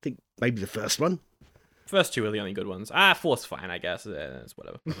 I think maybe the first one. First 2 are the only good ones. 4's fine, I guess. It's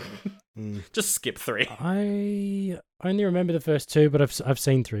whatever. Just skip 3. I only remember the first 2, but I've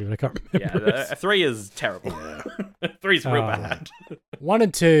seen 3, but I can't remember. Yeah, 3 is terrible. 3's real bad. 1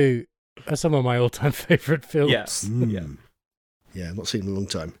 and 2 are some of my all-time favorite films. Yes. Yeah, I've not seen them in a long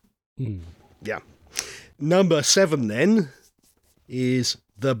time. Yeah. Number 7 then is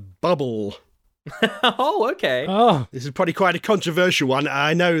The Bubble. Oh, okay. Oh, this is probably quite a controversial one.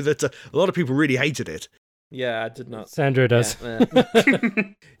 I know that a lot of people really hated it. Yeah, I did not. Sandra does.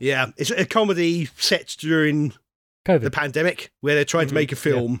 Yeah, it's a comedy set during COVID. the pandemic where they're trying to make a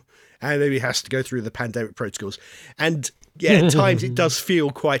film and maybe it has to go through the pandemic protocols. And yeah, at times it does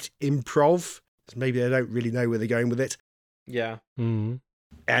feel quite improv. Maybe they don't really know where they're going with it. Yeah. And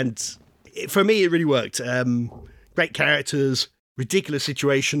for me, it really worked. Great characters, ridiculous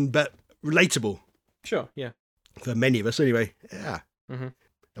situation, but relatable. Sure, yeah. For many of us, anyway. Yeah.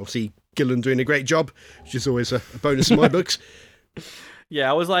 Obviously, Gillen doing a great job, which is always a bonus in my books. Yeah,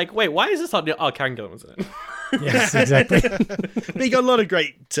 I was like, wait, why is this on? Oh, Karen Gillen was in it. Yes, exactly. But you got a lot of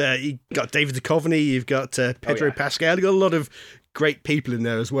great. You got David Duchovny, you've got Pedro Pascal. You got a lot of great people in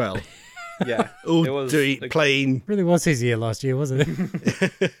there as well. Yeah, all playing. Really was his year last year, wasn't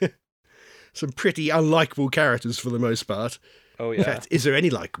it? Some pretty unlikable characters for the most part. Oh, In yeah. fact, is there any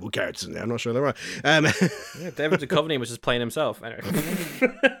likable characters in there? I'm not sure there are. Yeah, David Duchovny was just playing himself. Anyway.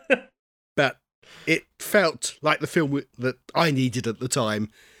 But it felt like the film that I needed at the time,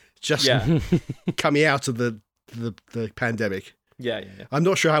 just Yeah. coming out of the pandemic. Yeah. I'm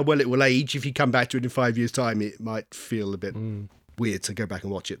not sure how well it will age. If you come back to it in 5 years' time, it might feel a bit weird to go back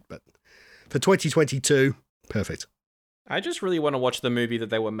and watch it. But for 2022, perfect. I just really want to watch the movie that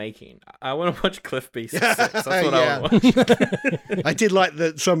they were making. I want to watch Cliff Beast 6. That's what Yeah. I want to watch. I did like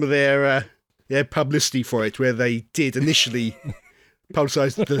some of their publicity for it, where they did initially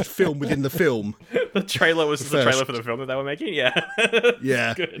publicise the film within the film. The trailer was the First. trailer for the film that they were making. Yeah.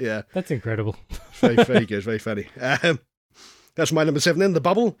 Yeah, Good. yeah. That's incredible. Very, very good, very funny. That's my number 7 then, The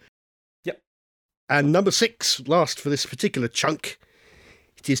Bubble. Yep. And number 6, last for this particular chunk,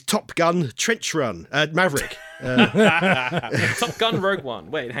 it is Top Gun Trench Run, Maverick. Top Gun Rogue One.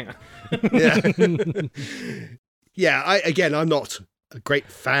 Wait, hang on. Yeah. Yeah, I'm not a great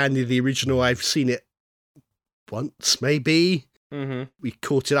fan of the original. I've seen it once, maybe. Mm-hmm. We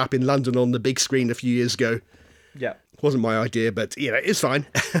caught it up in London on the big screen a few years ago. Yeah. Wasn't my idea, but, it's fine.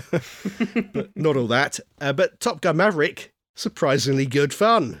 But not all that. But Top Gun Maverick, surprisingly good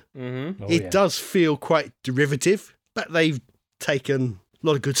fun. Mm-hmm. It does feel quite derivative, but they've taken a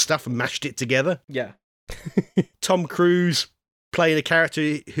lot of good stuff and mashed it together. Yeah. Tom Cruise playing a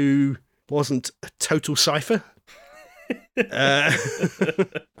character who wasn't a total cipher.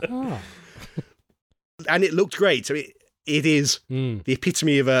 Oh. And it looked great. I mean, it is the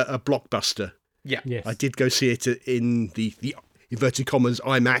epitome of a blockbuster. Yeah. Yes. I did go see it in the inverted commas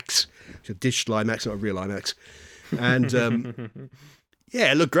IMAX, a digital IMAX, not a real IMAX. And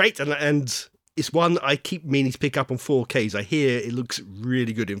yeah, it looked great. And it's one I keep meaning to pick up on 4Ks. I hear it looks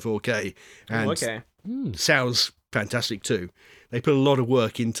really good in 4K. And Okay. sounds fantastic too. They put a lot of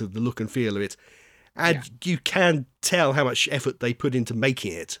work into the look and feel of it. And you can tell how much effort they put into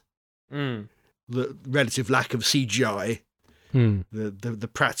making it. Mm. The relative lack of CGI, the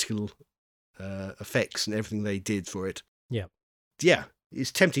practical effects and everything they did for it. Yeah. Yeah,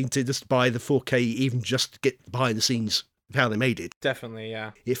 it's tempting to just buy the 4K, even just to get behind the scenes of how they made it. Definitely,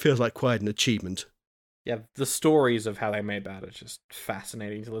 yeah. It feels like quite an achievement. Yeah, the stories of how they made that are just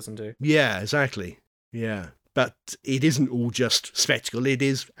fascinating to listen to. Yeah, exactly. Yeah. But it isn't all just spectacle. It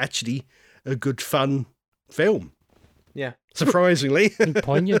is actually a good, fun film. Yeah. Surprisingly. And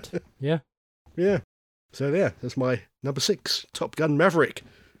poignant. Yeah. Yeah. So, yeah, that's my number 6, Top Gun Maverick.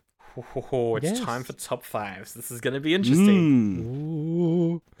 Oh, it's Yes. time for top 5s. This is going to be interesting.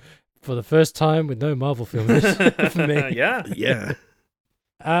 Ooh. For the first time with no Marvel film in it for me. Yeah. Yeah.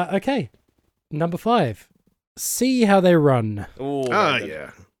 Okay. Number 5. See How They Run. Ooh, Ah, very good.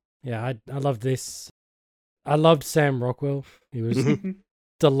 yeah. Yeah, I love this. I loved Sam Rockwell. He was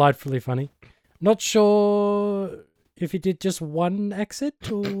delightfully funny. Not sure if he did just one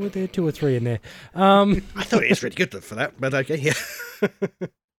accent or were there 2 or 3 in there. I thought it was really good for that, but okay, yeah.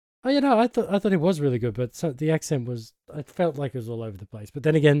 Oh, I thought it was really good, but the accent was, I felt like it was all over the place. But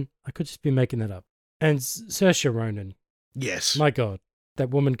then again, I could just be making that up. And Saoirse Ronan, Yes. my God, that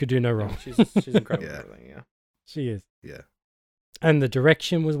woman could do no wrong. She's incredible. Yeah. At everything, yeah. She is. Yeah. And the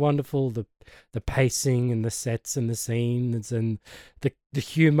direction was wonderful. The pacing and the sets and the scenes and the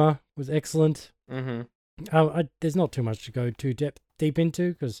humor was excellent. Mm-hmm. There's not too much to go too deep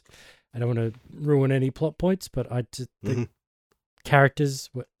into because I don't want to ruin any plot points. But the characters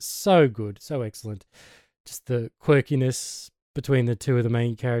were so good, so excellent. Just the quirkiness between the 2 of the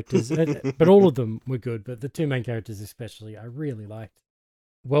main characters, but all of them were good. But the 2 main characters especially, I really liked.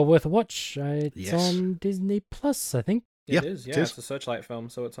 Well worth a watch. It's Yes. on Disney Plus, I think. It Yeah, is. it Yeah, is. it's a Searchlight film,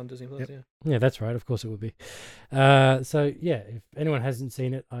 so it's on Disney Plus. Yep. Yeah. Yeah, that's right. Of course it would be. So, yeah, if anyone hasn't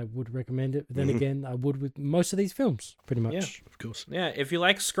seen it, I would recommend it. But then again, I would with most of these films, pretty much. Yeah. Of course. Yeah, if you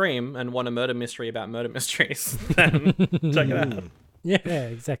like Scream and want a murder mystery about murder mysteries, then check it out. Yeah,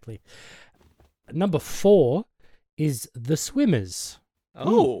 exactly. Number 4 is The Swimmers,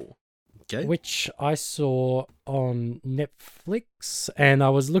 Oh, Okay. which I saw on Netflix. And I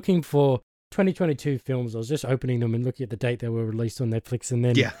was looking for 2022 films. I was just opening them and looking at the date they were released on Netflix and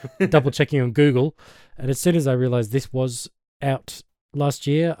then Yeah. double checking on Google. And as soon as I realized this was out last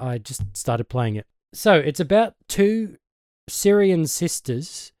year, I just started playing it. So it's about 2 Syrian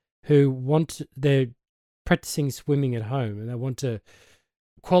sisters who they're practicing swimming at home and they want to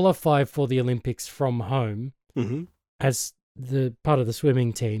qualify for the Olympics from home as the part of the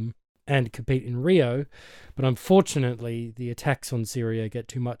swimming team and compete in Rio. But unfortunately, the attacks on Syria get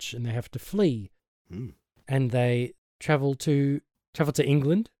too much and they have to flee. And they travel to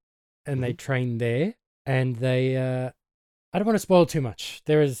England and they train there. And they, I don't want to spoil too much.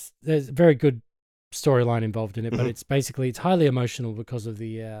 There's very good storyline involved in it, but it's highly emotional because of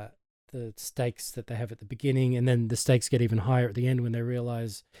the stakes that they have at the beginning, and then the stakes get even higher at the end when they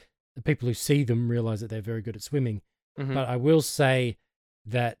realize the people who see them realize that they're very good at swimming. But I will say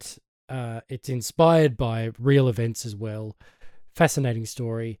that it's inspired by real events as well. Fascinating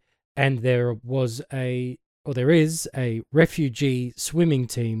story, and there is a refugee swimming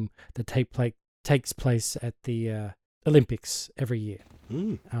team that takes place at the Olympics every year.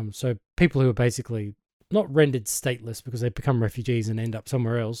 So people who are basically not rendered stateless because they become refugees and end up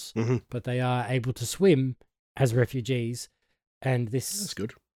somewhere else, but they are able to swim as refugees, and that's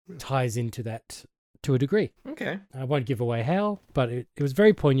good. Ties into that to a degree. Okay. I won't give away how, but it was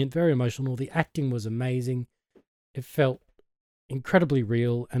very poignant, very emotional. The acting was amazing. It felt incredibly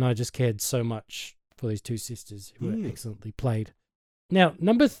real, and I just cared so much for these two sisters who were excellently played. Now,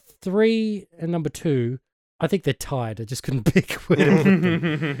 number 3 and number 2, I think they're tied. I just couldn't pick where to put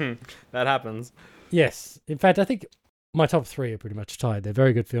them. That happens. Yes. In fact, I think my top 3 are pretty much tied. They're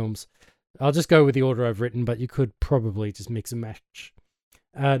very good films. I'll just go with the order I've written, but you could probably just mix and match.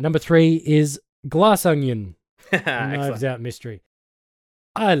 Number 3 is Glass Onion, Knives Out Mystery.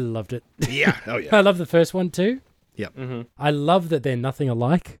 I loved it. Yeah. Oh, yeah. I love the first one too. Yep. I love that they're nothing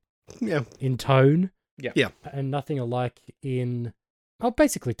alike. Yeah. In tone. Yeah. And nothing alike in,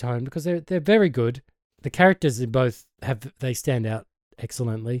 basically tone, because they're very good. The characters in both they stand out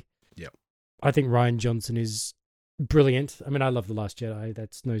excellently. Yep. I think Rian Johnson is brilliant. I mean, I love The Last Jedi.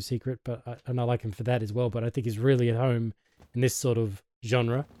 That's no secret, and I like him for that as well. But I think he's really at home in this sort of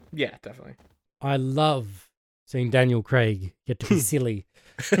genre. Yeah, definitely. I love seeing Daniel Craig get to be silly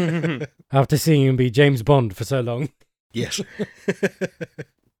after seeing him be James Bond for so long. Yes.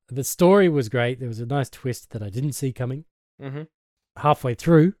 The story was great. There was a nice twist that I didn't see coming halfway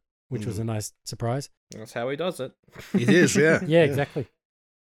through, which was a nice surprise. That's how he does it. It is, yeah. Yeah, exactly.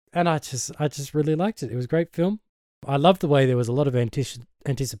 And I just really liked it. It was a great film. I loved the way there was a lot of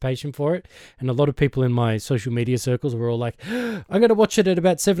anticipation for it, and a lot of people in my social media circles were all like, I'm going to watch it at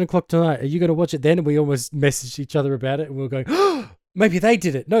about 7 o'clock tonight. Are you going to watch it then? And we almost messaged each other about it, and we were going, maybe they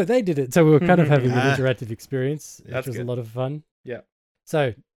did it. No, they did it. So we were kind of having an interactive experience, which was a lot of fun. Yeah.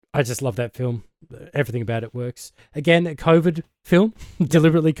 So I just love that film. Everything about it works. Again, a COVID film,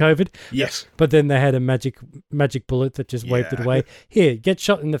 deliberately COVID. Yes. But then they had a magic bullet that just waved it away. Here, get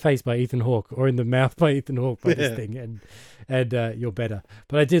shot in the face by Ethan Hawke, or in the mouth by Ethan Hawke by this thing, and you're better.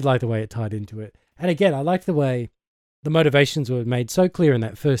 But I did like the way it tied into it. And again, I liked the way the motivations were made so clear in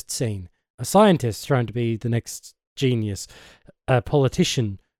that first scene. A scientist trying to be the next genius, a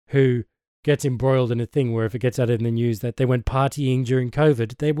politician who gets embroiled in a thing where if it gets out in the news that they went partying during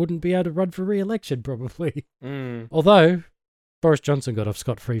COVID, they wouldn't be able to run for re-election, probably. Although Boris Johnson got off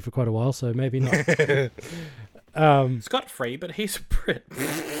scot-free for quite a while, so maybe not. Scot-free, but he's a Brit.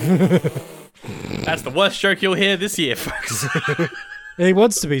 That's the worst joke you'll hear this year, folks. He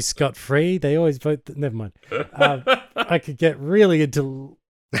wants to be scot-free. They always vote... Never mind. I could get really into...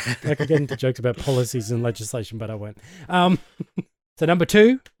 I could get into jokes about policies and legislation, but I won't. So number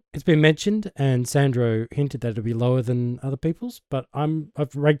 2... It's been mentioned, and Sandro hinted that it'll be lower than other people's, but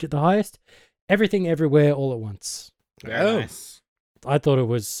I've ranked it the highest. Everything, Everywhere, All at Once. Very nice. I thought it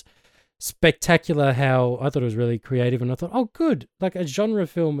was spectacular. I thought it was really creative, and I thought, oh, good. Like a genre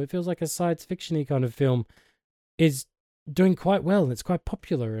film, it feels like a science fiction-y kind of film, is doing quite well, and it's quite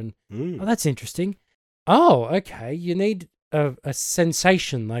popular, and oh, that's interesting. Oh, okay. You need a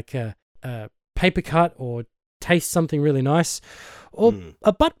sensation, like a paper cut or taste something really nice. Or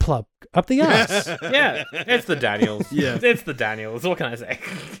a butt plug up the arse. Yeah, it's the Daniels. It's the Daniels. What can I say?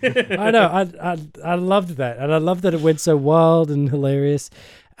 I know. I loved that, and I love that it went so wild and hilarious.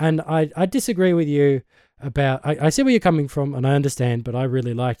 And I disagree with you about. I see where you're coming from, and I understand. But I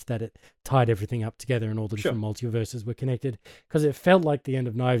really liked that it tied everything up together, and all the different multiverses were connected, because it felt like the end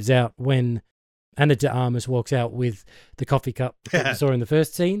of Knives Out when Ana de Armas walks out with the coffee cup that we saw in the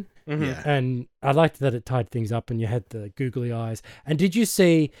first scene. And I liked that it tied things up, and you had the googly eyes. And did you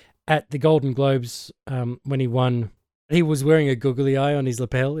see at the Golden Globes when he won, he was wearing a googly eye on his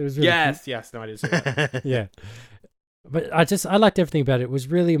lapel? It was really yes. No, I did see that. Yeah. But I liked everything about it. It was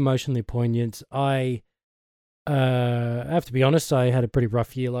really emotionally poignant. I have to be honest, I had a pretty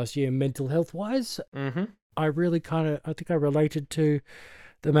rough year last year mental health wise. I really I think I related to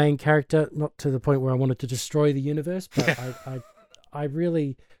the main character, not to the point where I wanted to destroy the universe, but I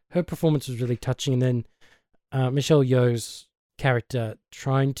really... Her performance was really touching, and then Michelle Yeoh's character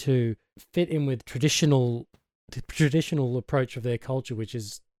trying to fit in with the traditional approach of their culture, which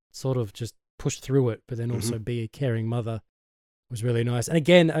is sort of just push through it, but then also be a caring mother, was really nice. And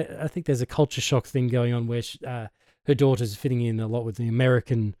again, I think there's a culture shock thing going on where her daughter's fitting in a lot with the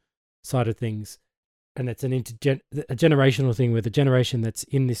American side of things, and it's a generational thing where the generation that's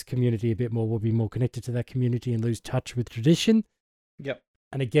in this community a bit more will be more connected to that community and lose touch with tradition. Yep.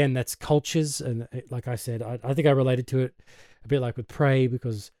 And again, that's cultures. And like I said, I think I related to it a bit like with Prey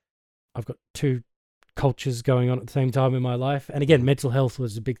because I've got two cultures going on at the same time in my life. And again, mental health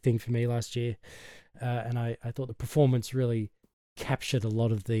was a big thing for me last year. And I thought the performance really captured a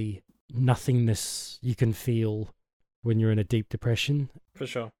lot of the nothingness you can feel when you're in a deep depression. For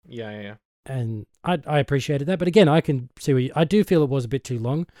sure. Yeah. And I appreciated that. But again, I can see I do feel it was a bit too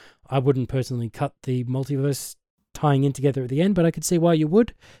long. I wouldn't personally cut the multiverse tying in together at the end, but I could see why you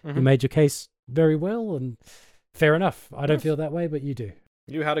would. Mm-hmm. You made your case very well, and fair enough. I don't feel that way, but you do.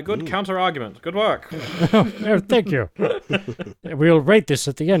 You had a good counter-argument. Good work. Oh, thank you. We'll rate this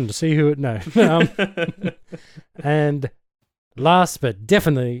at the end to see who it knows. And last but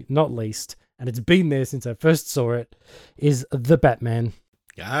definitely not least, and it's been there since I first saw it, is The Batman.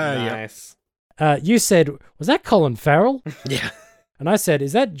 Nice. You said, was that Colin Farrell? Yeah. And I said,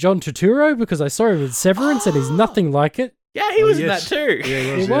 is that John Turturro? Because I saw him in Severance and he's nothing like it. Yeah, he was in that too.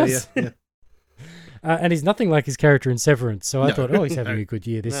 Yeah, He was. Yeah. And he's nothing like his character in Severance. So I thought, he's having a good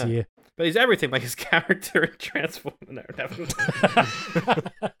year this year. But he's everything like his character in Transformers. No, definitely.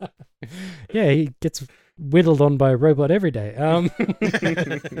 Yeah, he gets whittled on by a robot every day. I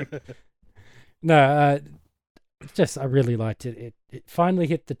really liked it. It finally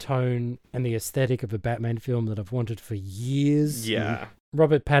hit the tone and the aesthetic of a Batman film that I've wanted for years. Yeah.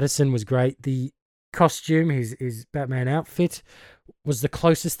 Robert Pattinson was great. The costume, his Batman outfit, was the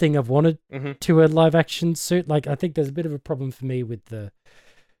closest thing I've wanted to a live action suit. Like, I think there's a bit of a problem for me with the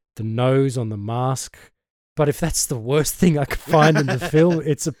nose on the mask. But if that's the worst thing I could find in the film,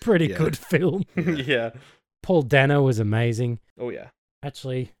 it's a pretty good film. Yeah. Paul Dano was amazing. Oh, yeah.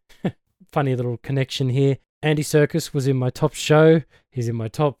 Actually, funny little connection here. Andy Serkis was in my top show. He's in my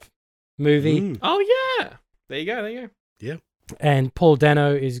top movie. Oh, yeah. There you go. Yeah. And Paul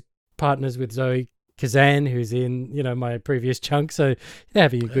Dano is partners with Zoe Kazan, who's in, my previous chunk. So they're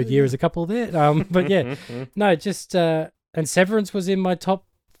having a good year as a couple there. But yeah, no, just, and Severance was in my top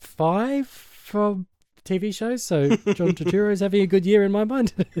 5 from TV shows. So John Turturro is having a good year in my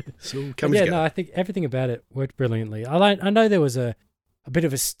mind. So I think everything about it worked brilliantly. I know there was a bit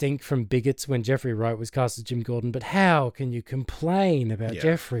of a stink from bigots when Jeffrey Wright was cast as Jim Gordon, but how can you complain about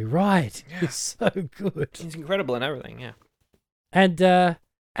Jeffrey Wright? Yeah. He's so good. He's incredible in everything, yeah. And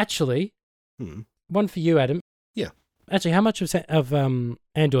actually, one for you, Adam. Yeah. Actually, how much of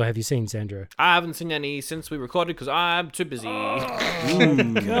Andor have you seen, Sandro? I haven't seen any since we recorded because I'm too busy.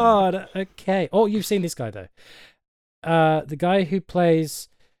 Oh, God. Okay. Oh, you've seen this guy, though. The guy who plays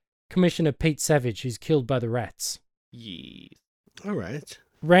Commissioner Pete Savage, who's killed by the rats. Yeah. All right.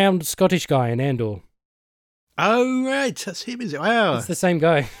 Round Scottish guy in Andor. Oh, right. That's him, is it? Wow. It's the same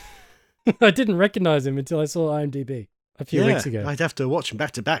guy. I didn't recognize him until I saw IMDb a few weeks ago. I'd have to watch him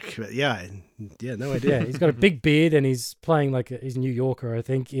back to back. But yeah, no idea. Yeah, he's got a big beard and he's playing he's a New Yorker, I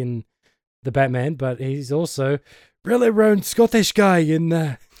think, in The Batman, but he's also really round Scottish guy in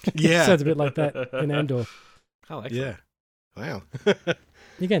sounds a bit like that in Andor. Oh, excellent. Yeah. Wow.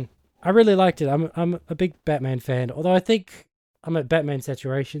 Again, I really liked it. I'm a big Batman fan, although I think I'm at Batman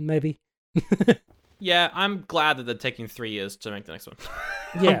saturation, maybe. Yeah, I'm glad that they're taking 3 years to make the next one.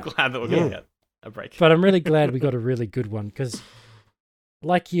 Yeah. I'm glad that we're going to get a break. But I'm really glad we got a really good one, because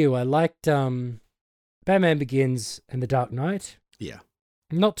like you, I liked Batman Begins and The Dark Knight. Yeah.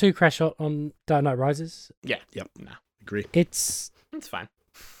 Not too crash hot on Dark Knight Rises. Yeah. Yep. Nah. Agree. It's fine.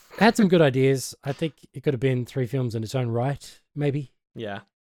 Had some good ideas. I think it could have been 3 films in its own right, maybe. Yeah.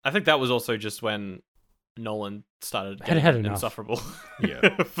 I think that was also just when Nolan started Had getting enough. insufferable.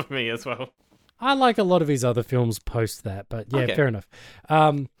 Yeah. For me as well. I like a lot of his other films post that, but yeah, Okay. fair enough.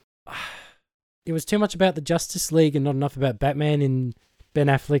 It was too much about the Justice League and not enough about Batman in Ben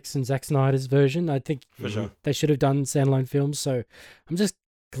Affleck's and Zack Snyder's version. I think For sure. they should have done standalone films, so I'm just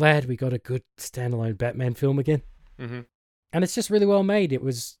glad we got a good standalone Batman film again. Mm-hmm. And it's just really well made. It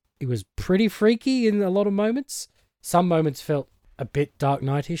was pretty freaky in a lot of moments. Some moments felt a bit Dark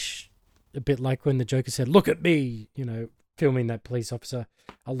Knight-ish, a bit like when the Joker said, "Look at me," filming that police officer.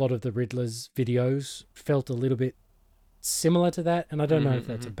 A lot of the Riddler's videos felt a little bit similar to that, and I don't know if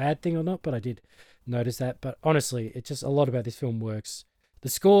that's a bad thing or not, but I did notice that. But honestly, it's just a lot about this film works. The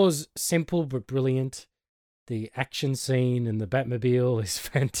score's simple but brilliant. The action scene and the Batmobile is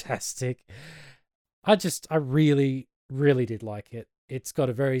fantastic. I really, really did like it. It's got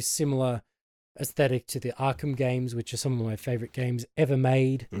a very similar aesthetic to the Arkham games, which are some of my favorite games ever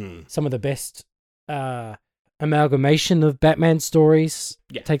made. Some of the best amalgamation of Batman stories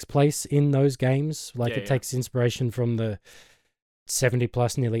takes place in those games. Like it takes inspiration from the 70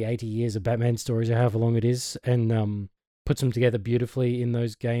 plus, nearly 80 years of Batman stories, or however long it is, and puts them together beautifully in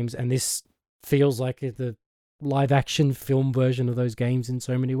those games. And this feels like the live action film version of those games in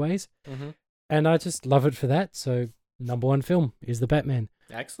so many ways. Mm-hmm. And I just love it for that. So number one film is The Batman.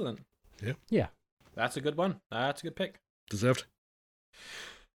 Excellent. Yeah. That's a good one. That's a good pick. Deserved.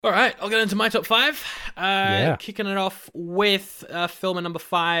 All right, I'll get into my top 5. Kicking it off with film at number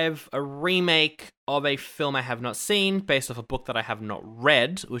 5, a remake of a film I have not seen, based off a book that I have not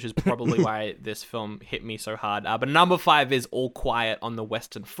read, which is probably why this film hit me so hard. But number 5 is All Quiet on the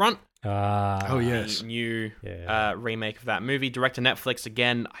Western Front. Oh, yes. A new remake of that movie. Direct to Netflix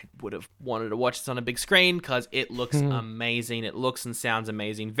again. I would have wanted to watch this on a big screen because it looks amazing. It looks and sounds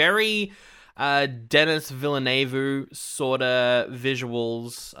amazing. Very Denis Villeneuve sort of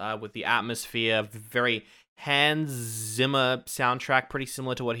visuals with the atmosphere, very Hans Zimmer soundtrack, pretty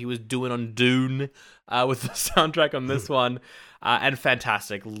similar to what he was doing on Dune with the soundtrack on this one, and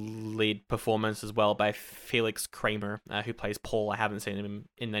fantastic lead performance as well by Felix Kramer, who plays Paul. I haven't seen him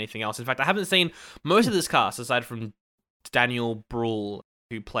in anything else. In fact, I haven't seen most of this cast aside from Daniel Bruhl,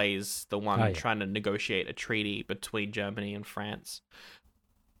 who plays the one trying to negotiate a treaty between Germany and France.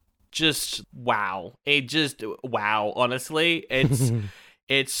 Just wow. Honestly,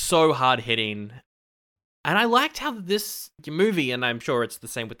 it's so hard hitting. And I liked how this movie, and I'm sure it's the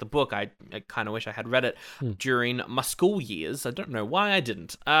same with the book, I kind of wish I had read it during my school years. I don't know why I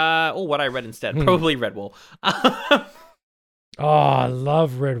didn't. Or what I read instead. Probably Redwall. Oh, I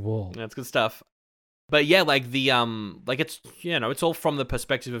love Redwall. That's good stuff. But yeah, like the it's, it's all from the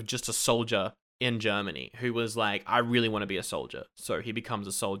perspective of just a soldier in Germany who was like, I really want to be a soldier. So he becomes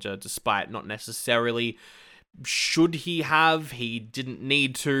a soldier despite not necessarily should he didn't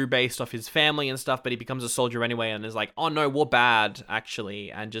need to based off his family and stuff, but he becomes a soldier anyway and is like, oh no, we're bad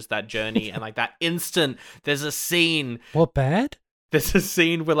actually. And just that journey and like that instant, there's a scene. What bad? There's a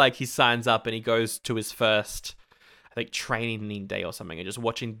scene where like he signs up and he goes to his first, I think, training day or something, and just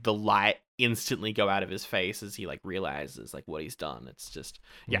watching the light instantly go out of his face as he like realizes like what he's done. It's just,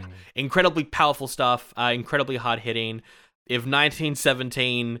 incredibly powerful stuff, incredibly hard hitting. If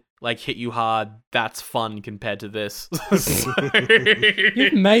 1917 like hit you hard, that's fun compared to this.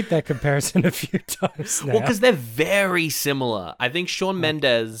 You've made that comparison a few times now. Well, because they're very similar. I think Shawn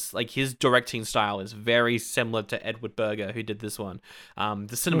Mendes, like his directing style is very similar to Edward Berger, who did this one.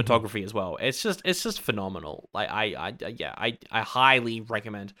 The cinematography as well. It's just phenomenal. Like I highly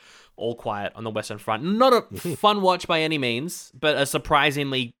recommend All Quiet on the Western Front. Not a fun watch by any means, but a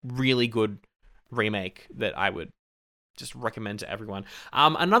surprisingly really good remake that I would just recommend to everyone.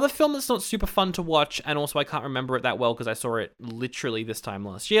 Another film that's not super fun to watch, and also I can't remember it that well because I saw it literally this time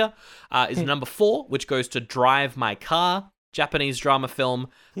last year, is number 4, which goes to Drive My Car, Japanese drama film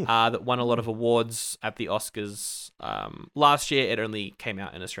that won a lot of awards at the Oscars last year. It only came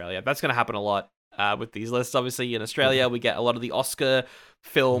out in Australia. That's going to happen a lot with these lists. Obviously, in Australia, we get a lot of the Oscar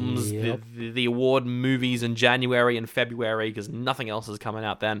films, the award movies in January and February because nothing else is coming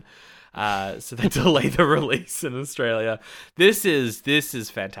out then. So they delay the release in Australia. This is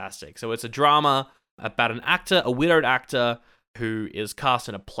fantastic. So it's a drama about an actor, a widowed actor, who is cast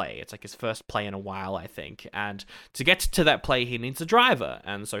in a play. It's like his first play in a while, I think. And to get to that play, he needs a driver.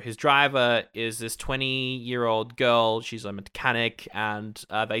 And so his driver is this 20-year-old girl. She's a mechanic, and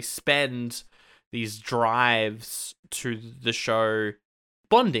they spend these drives to the show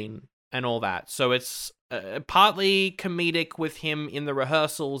bonding and all that. So it's partly comedic with him in the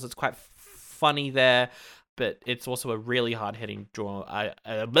rehearsals. It's quite funny there, but it's also a really hard-hitting a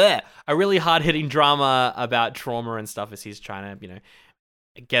really hard-hitting drama about trauma and stuff as he's trying to,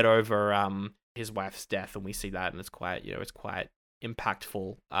 get over his wife's death, and we see that, and it's quite, it's quite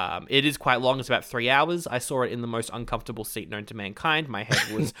impactful. It is quite long. It's about 3 hours. I saw it in the most uncomfortable seat known to mankind. My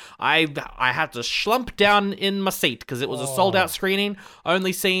head was I had to slump down in my seat because it was a sold out screening.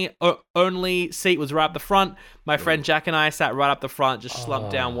 Only seat was right up the front. My friend Jack and I sat right up the front, just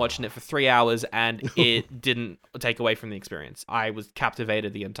slumped down watching it for 3 hours, and it didn't take away from the experience. I was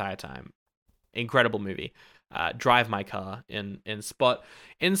captivated the entire time. Incredible movie. Drive My Car in spot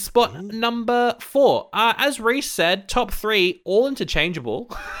number 4. As Reese said, top 3 all interchangeable.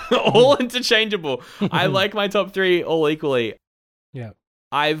 All interchangeable. I like my top 3 all equally. Yeah.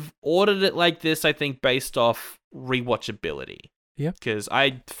 I've ordered it like this, I think, based off rewatchability. Yeah. Because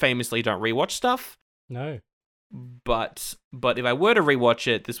I famously don't rewatch stuff. No. But if I were to rewatch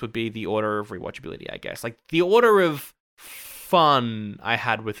it, this would be the order of rewatchability, I guess. Like the order of fun I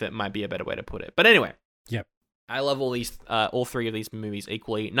had with it might be a better way to put it. But anyway. Yep. I love all 3 of these movies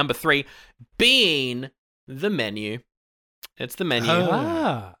equally. Number 3 being The Menu. It's The Menu.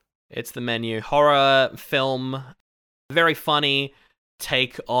 Ah. It's The Menu. Horror film Very funny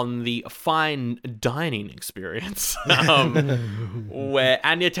take on the fine dining experience, where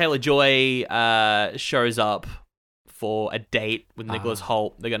Anya Taylor-Joy shows up for a date with Nicholas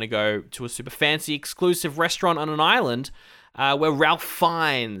Hoult. They're going to go to a super fancy exclusive restaurant on an island where Ralph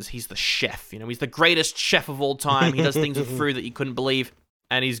Fiennes, he's the chef. He's the greatest chef of all time. He does things with food that you couldn't believe.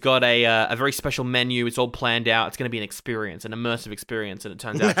 And he's got a very special menu. It's all planned out. It's going to be an experience, an immersive experience. And it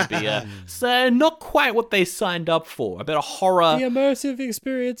turns out to be not quite what they signed up for. A bit of horror. The immersive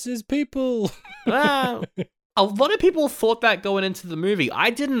experience is people. A lot of people thought that going into the movie.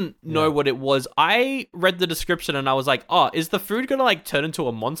 I didn't know what it was. I read the description and I was like, oh, is the food going to like turn into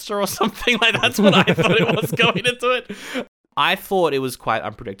a monster or something? Like that's what I thought it was going into it. I thought it was quite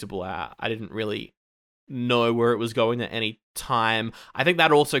unpredictable. I didn't really know where it was going at any time. I think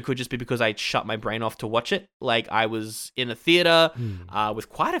that also could just be because I shut my brain off to watch it. Like I was in a theater with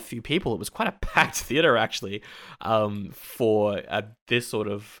quite a few people. It was quite a packed theater actually for this sort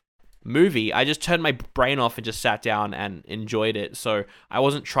of movie. I just turned my brain off and just sat down and enjoyed it. So I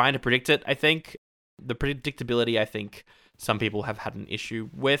wasn't trying to predict it. I think the predictability, I think some people have had an issue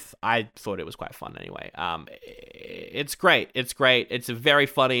with. I thought it was quite fun anyway. It's great. It's great. It's very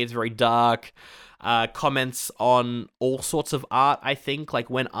funny. It's very dark. Comments on all sorts of art, I think. Like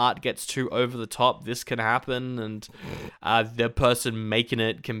when art gets too over the top, this can happen, and the person making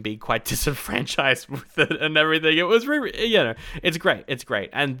it can be quite disenfranchised with it and everything. It was really, it's great. It's great.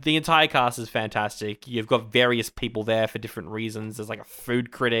 And the entire cast is fantastic. You've got various people there for different reasons. There's like a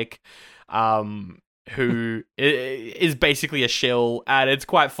food critic, who is basically a shill, and it's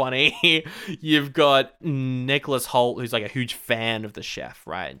quite funny. You've got Nicholas Hoult, who's like a huge fan of the chef,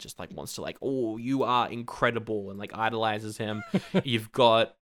 right? And just like wants to like, oh, you are incredible, and like idolizes him. You've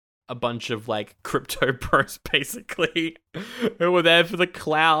got a bunch of like crypto bros basically who were there for the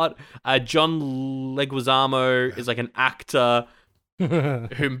clout. John Leguizamo is like an actor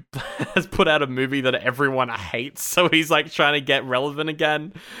who has put out a movie that everyone hates, so he's like trying to get relevant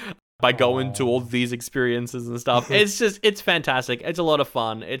again by going to all these experiences and stuff. It's fantastic. It's a lot of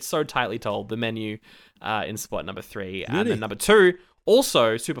fun. It's so tightly told. The menu in spot number 3. And then number 2,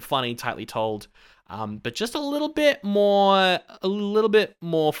 also super funny, tightly told, but just a little bit more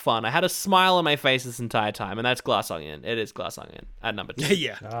fun. I had a smile on my face this entire time, and that's Glass Onion. It is Glass Onion at number 2.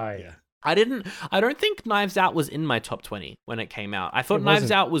 Yeah. I don't think Knives Out was in my top 20 when it came out. I thought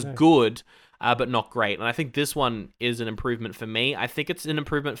Knives Out was good, but not great. And I think this one is an improvement for me. I think it's an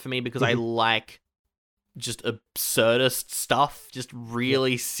improvement for me because I like just absurdist stuff, just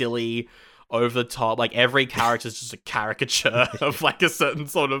really silly, over the top. Like every character is just a caricature of like a certain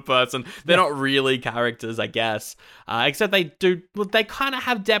sort of person. They're not really characters, I guess. Except they kind of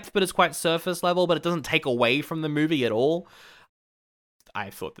have depth, but it's quite surface level, but it doesn't take away from the movie at all. I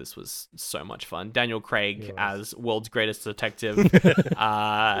thought this was so much fun. Daniel Craig as world's greatest detective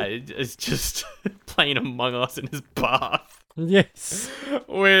is just playing Among Us in his bath. Yes,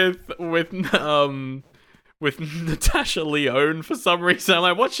 with Natasha Lyonne for some reason. I'm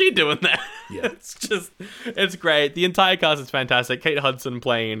like, what's she doing there? Yeah, it's great. The entire cast is fantastic. Kate Hudson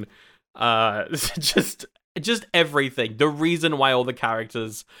playing just everything. The reason why all the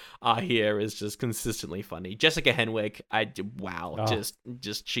characters are here is just consistently funny. Jessica Henwick,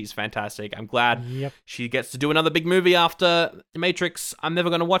 just she's fantastic. I'm glad she gets to do another big movie after Matrix. I'm never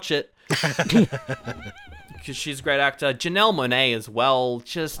going to watch it. Because she's a great actor. Janelle Monáe as well.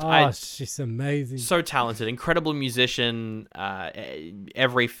 She's amazing. So talented. Incredible musician.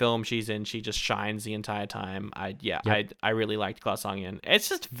 Every film she's in, she just shines the entire time. I really liked Glass Onion. It's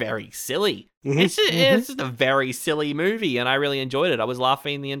just very silly. It's just a very silly movie, and I really enjoyed it. I was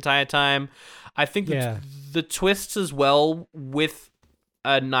laughing the entire time. I think the twists as well with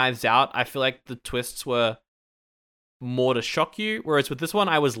Knives Out, I feel like the twists were more to shock you, whereas with this one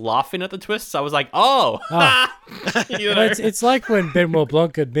I was laughing at the twists. I was like, it's like when Benoit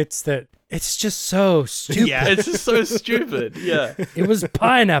Blanc admits that it's just so stupid. It's just so stupid. It was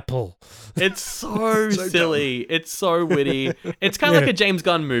pineapple. It's so silly. It's so witty. It's kind of like a James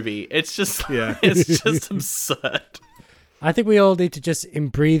Gunn movie. It's just it's just absurd. I think we all need to just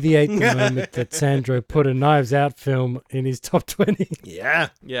abbreviate the moment that Sandro put a Knives Out film in his top 20. Yeah.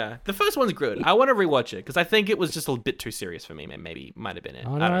 The first one's good. I want to rewatch it because I think it was just a bit too serious for me. Maybe might have been it.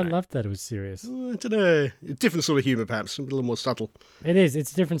 Oh, no, I loved that it was serious. I don't know. Different sort of humour, perhaps. A little more subtle. It is.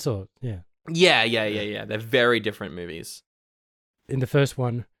 It's a different sort. Yeah. They're very different movies. In the first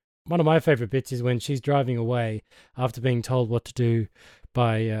one of my favourite bits is when she's driving away after being told what to do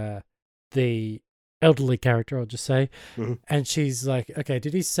by the elderly character, I'll just say. And she's like, okay,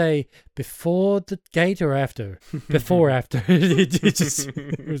 did he say before the gate or after? Before, after.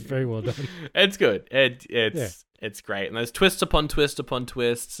 It was very well done. It's good. It's It's great. And there's twist upon twist upon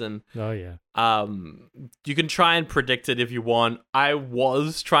twists. And Oh, yeah. you can try and predict it if you want. I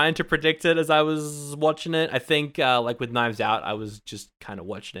was trying to predict it as I was watching it. I think like with Knives Out, I was just kind of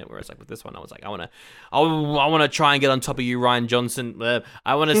watching it. Whereas like with this one, I was like, I want to try and get on top of you, Ryan Johnson.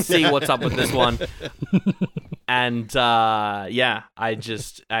 I want to see what's up with this one. And yeah,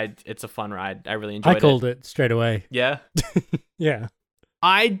 it's a fun ride. I really enjoyed it. I called it straight away. Yeah. Yeah.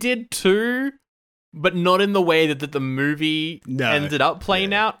 I did too. But not in the way that the movie ended up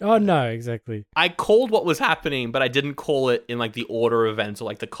playing out. Oh, no, exactly. I called what was happening, but I didn't call it in like the order of events or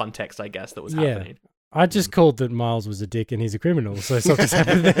like the context, I guess, that was happening. I just called that Miles was a dick and he's a criminal, so something's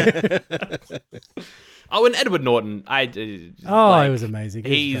happened there. Oh, and Edward Norton, it was amazing.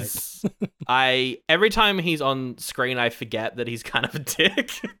 Every time he's on screen, I forget that he's kind of a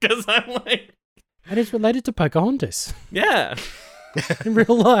dick because I'm like, and it's related to Pocahontas. Yeah. In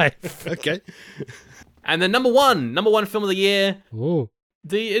real life. Okay. And then number one film of the year. Ooh.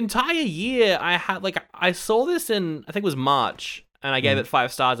 The entire year I saw this in, I think it was March, and I gave it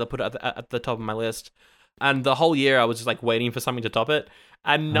 5 stars. I put it at the top of my list. And the whole year I was just like waiting for something to top it,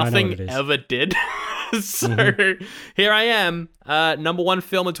 and nothing ever did. So here I am. Number 1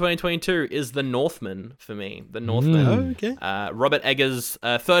 film of 2022 is The Northman for me. The Northman. Oh, okay. Robert Eggers'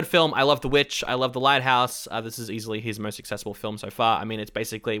 third film. I love The Witch. I love The Lighthouse. This is easily his most successful film so far. I mean, it's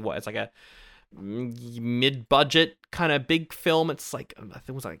basically it's like a mid-budget kind of big film. It's like, I think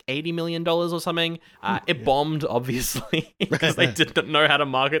it was like $80 million or something. It bombed, obviously, because they didn't know how to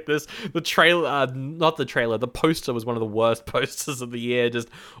market this. The trailer, not the trailer, the poster was one of the worst posters of the year. Just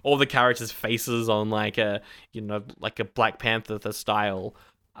all the characters' faces on like a Black Panther style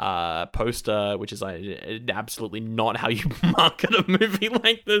poster, which is like absolutely not how you market a movie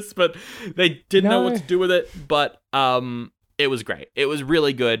like this, but they didn't know what to do with it. But it was great. It was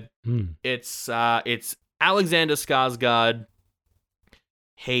really good. It's Alexander Skarsgård.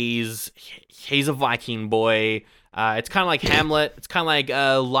 He's a Viking boy. It's kind of like Hamlet. It's kind of like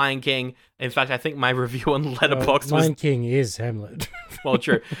Lion King. In fact, I think my review on Letterboxd was Lion King is Hamlet. Well,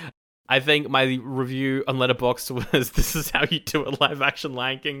 true. I think my review on Letterboxd was, "This is how you do a live-action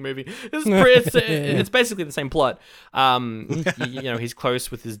Lion King movie." It's basically the same plot. He's close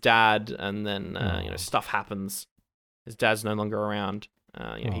with his dad, and then stuff happens. His dad's no longer around.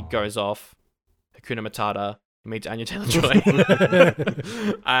 He goes off. Hakuna Matata. He meets Anya Taylor-Joy.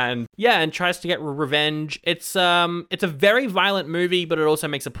 and tries to get revenge. It's a very violent movie, but it also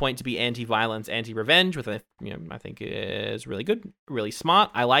makes a point to be anti-violence, anti-revenge, which I think is really good, really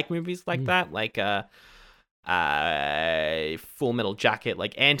smart. I like movies like that, like Full Metal Jacket,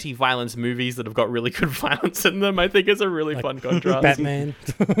 like anti-violence movies that have got really good violence in them. I think is a really fun contrast. Batman.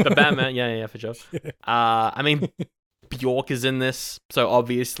 The Batman, yeah, for sure. I mean, Bjork is in this, so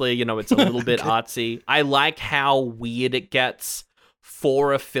obviously, it's a little bit artsy. I like how weird it gets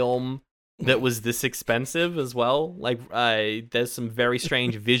for a film that was this expensive as well. Like, there's some very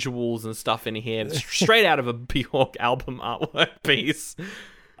strange visuals and stuff in here, straight out of a Bjork album artwork piece.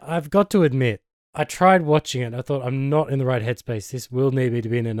 I've got to admit, I tried watching it. I thought, I'm not in the right headspace. This will need me to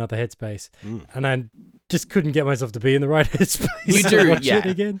be in another headspace. And I just couldn't get myself to be in the right headspace. You do, watch yeah. It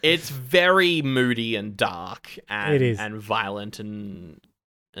again. It's very moody and dark and, it is. And violent and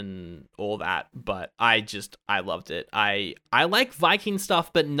all that. But I loved it. I like Viking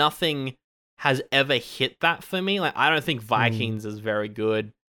stuff, but nothing has ever hit that for me. Like, I don't think Vikings is very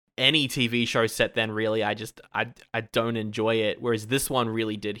good. Any TV show set then, really, I don't enjoy it. Whereas this one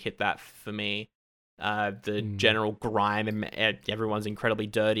really did hit that for me. The general grime and everyone's incredibly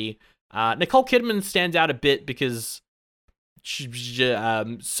dirty. Nicole Kidman stands out a bit because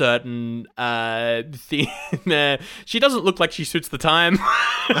certain she doesn't look like she suits the time.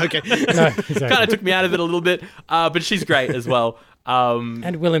 Okay. No, exactly. Kind of took me out of it a little bit, but she's great as well.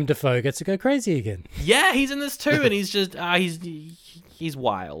 And Willem Dafoe gets to go crazy again. Yeah, he's in this too, and he's just he's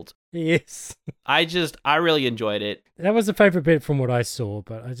wild. He is. I really enjoyed it. That was a favorite bit from what I saw,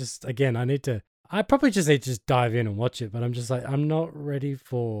 but I probably just need to just dive in and watch it, but I'm just like, I'm not ready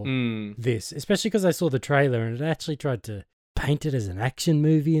for this, especially because I saw the trailer and it actually tried to paint it as an action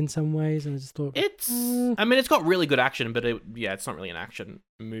movie in some ways, and I just thought it's got really good action, but it's not really an action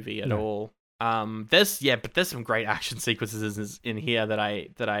movie at all. There's some great action sequences in here that I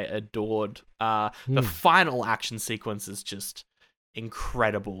adored. The final action sequence is just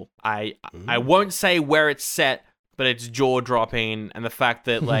incredible. I won't say where it's set, but it's jaw-dropping, and the fact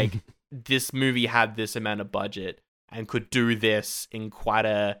that like this movie had this amount of budget and could do this in quite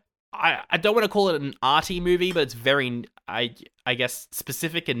a I don't want to call it an arty movie, but it's very I guess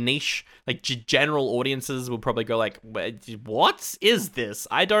specific and niche. Like general audiences will probably go like, "What is this?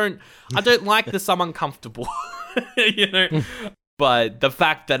 I don't like this. I'm uncomfortable." you know. But the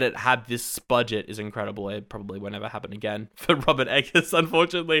fact that it had this budget is incredible. It probably won't ever happen again for Robert Eggers,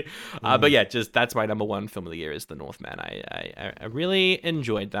 unfortunately. But yeah, just that's my number one film of the year is The Northman. I really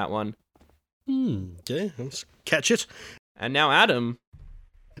enjoyed that one. Okay, let's catch it. And now Adam.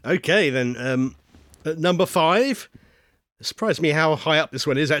 Okay, then. At number 5, it surprised me how high up this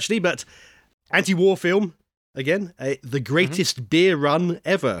one is, actually, but anti-war film, again, the greatest beer run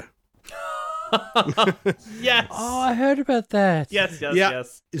ever. Yes. Oh, I heard about that.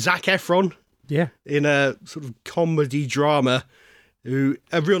 Yes. Zac Efron. Yeah. In a sort of comedy drama,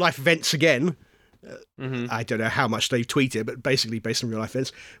 real life events again. I don't know how much they've tweeted, but basically based on real life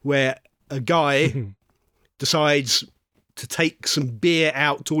events, where a guy decides to take some beer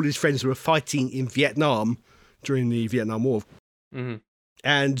out to all his friends who are fighting in Vietnam during the Vietnam War.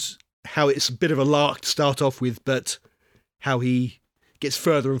 And how it's a bit of a lark to start off with, but how he gets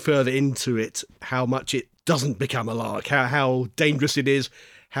further and further into it, how much it doesn't become a lark, how dangerous it is,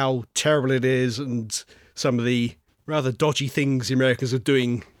 how terrible it is, and some of the rather dodgy things the Americans are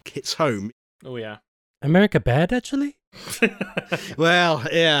doing hits home. Oh, yeah. America bad, actually? Well,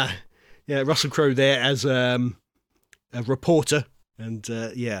 yeah. Yeah, Russell Crowe there as a reporter, and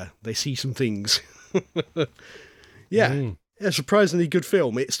they see some things. A surprisingly good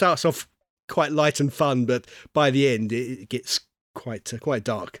film. It starts off quite light and fun, but by the end it gets quite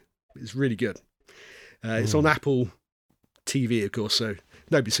dark. It's really good. It's on Apple TV, of course, so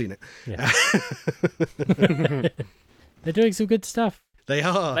nobody's seen it. Yeah. They're doing some good stuff. They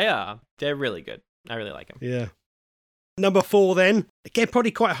are. They're really good. I really like them. Yeah. Number 4 then. Again,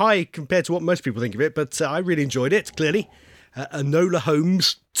 probably quite high compared to what most people think of it, but I really enjoyed it, clearly. Enola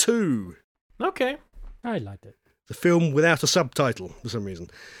Holmes 2. Okay. I liked it. The film without a subtitle, for some reason.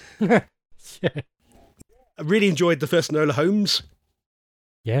 Yeah. I really enjoyed the first Enola Holmes.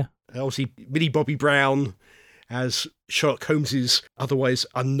 Yeah. Obviously, Millie Bobby Brown as Sherlock Holmes's otherwise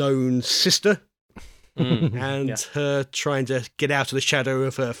unknown sister. And her trying to get out of the shadow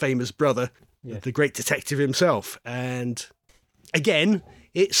of her famous brother, the great detective himself. And again,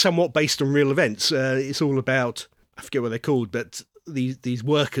 it's somewhat based on real events. It's all about, I forget what they're called, but these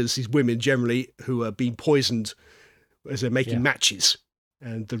workers, these women generally, who are being poisoned as they're making matches,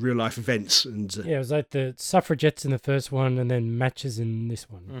 and the real life events. And it was like the suffragettes in the first one and then matches in this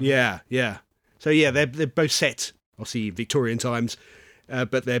one. Yeah. So they're both set, obviously, Victorian times,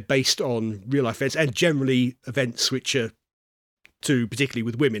 but they're based on real life events, and generally events which are particularly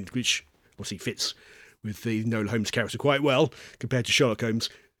with women, which obviously fits with the Enola Holmes character quite well compared to Sherlock Holmes.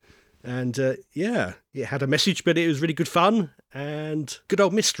 And it had a message, but it was really good fun and good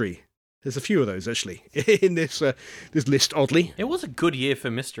old mystery. There's a few of those, actually, in this list, oddly. It was a good year for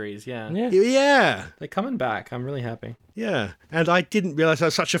mysteries, yeah. They're coming back. I'm really happy. Yeah, and I didn't realise I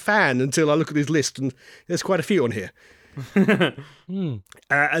was such a fan until I look at this list, and there's quite a few on here.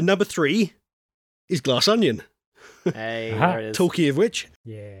 And number 3 is Glass Onion. Hey, there it is. Talking of which,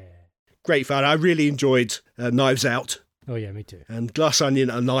 great fun. I really enjoyed Knives Out. Oh, yeah, me too. And Glass Onion,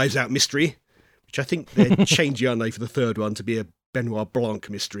 a Knives Out mystery, which I think they're changing, aren't they, for the third one to be a Benoit Blanc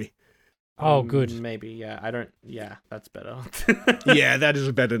mystery. Oh, good. Maybe, yeah, that's better. Yeah, that is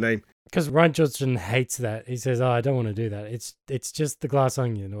a better name. Because Ryan Johnson hates that. He says, I don't want to do that. It's just the Glass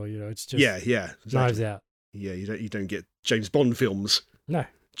Onion, or, it's just exactly. Knives Out. Yeah, you don't get James Bond films. No.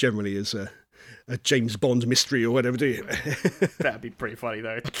 Generally as a James Bond mystery or whatever, do you? That'd be pretty funny,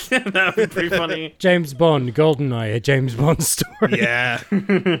 though. That'd be pretty funny. James Bond, GoldenEye, a James Bond story. Yeah.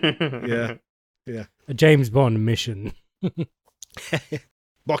 Yeah. A James Bond mission.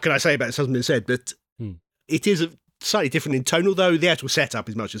 What can I say about it? It hasn't been said, but it is slightly different in tone, although the actual setup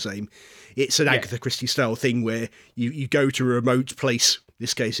is much the same. It's an Agatha Christie style thing where you go to a remote place. In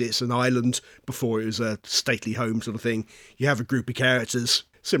this case, it's an island. Before it was a stately home sort of thing. You have a group of characters,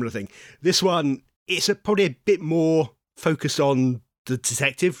 similar thing. This one, it's probably a bit more focused on the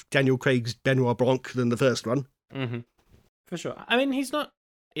detective, Daniel Craig's Benoit Blanc, than the first one. Mm-hmm. For sure. I mean, he's not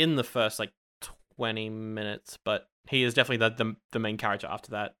in the first, 20 minutes, but he is definitely the main character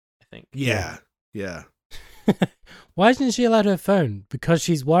after that, I think. Yeah. Why isn't she allowed her phone? Because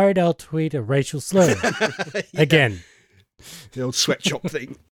she's worried I'll tweet a racial slur. Again. The old sweatshop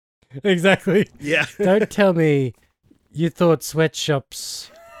thing. Exactly. Yeah. Don't tell me you thought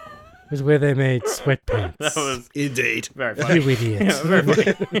sweatshops was where they made sweatpants. That was indeed very funny. You idiot. Yeah,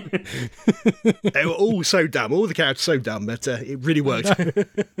 very funny. They were all so dumb. All the characters so dumb, but it really worked.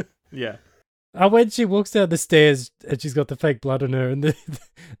 Yeah. When she walks down the stairs and she's got the fake blood on her and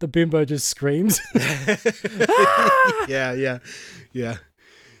the bimbo just screams. Yeah.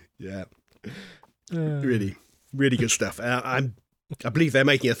 Really, really good stuff. I believe they're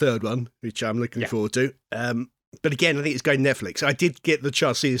making a third one, which I'm looking forward to. But again, I think it's going Netflix. I did get the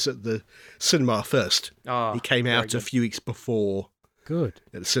chance to see this at the cinema first. Oh, it came out a few weeks before Good.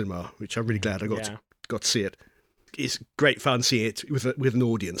 at the cinema, which I'm really glad I got to see it. It's great fun seeing it with an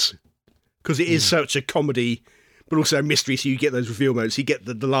audience because it is such a comedy, but also a mystery. So you get those reveal moments, you get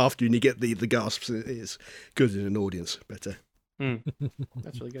the laughter, and you get the gasps. It is good in an audience. But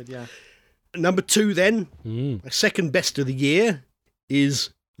that's really good. Yeah. Number 2, then, my second best of the year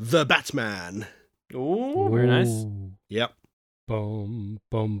is The Batman. Ooh, very nice. Yep. Boom,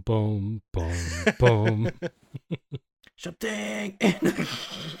 boom, boom, boom, boom. Something.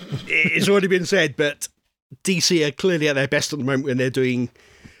 It's already been said, but DC are clearly at their best at the moment when they're doing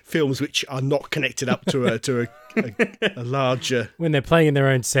films which are not connected up to a larger... When they're playing in their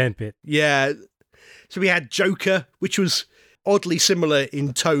own sandpit. Yeah. So we had Joker, which was oddly similar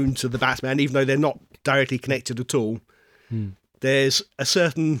in tone to The Batman, even though they're not directly connected at all. There's a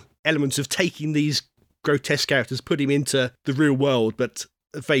certain element of taking these grotesque characters, put him into the real world, but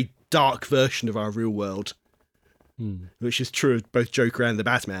a very dark version of our real world, which is true of both Joker and The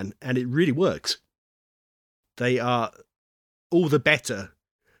Batman, and it really works. They are all the better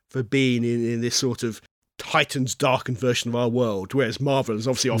for being in this sort of heightened, darkened version of our world, whereas Marvel is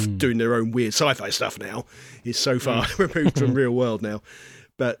obviously off doing their own weird sci-fi stuff now. It's so far removed from real world now.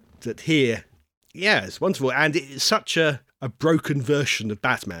 But that here, yeah, it's wonderful. And it's such a broken version of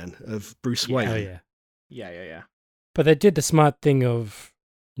Batman, of Bruce Wayne. Oh, yeah. Yeah. But they did the smart thing of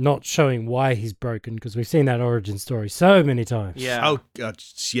not showing why he's broken, because we've seen that origin story so many times. Yeah. Oh, God,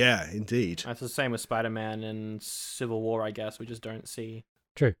 yeah, indeed. That's the same with Spider-Man and Civil War, I guess. We just don't see.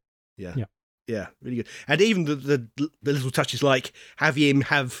 True. Yeah. Yeah. Yeah, really good. And even the little touches like have him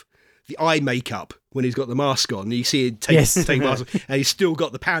have the eye makeup when he's got the mask on. You see him take the mask off, and he's still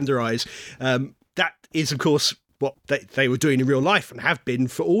got the panda eyes. That is, of course, what they were doing in real life and have been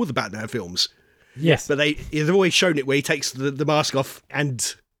for all the Batman films. Yes. But they've always shown it where he takes the mask off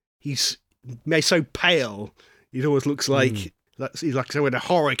and he's made so pale. It always looks like he's like a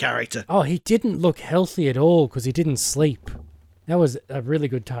horror character. Oh, he didn't look healthy at all because he didn't sleep. That was a really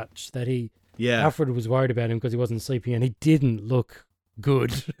good touch that Alfred was worried about him because he wasn't sleeping and he didn't look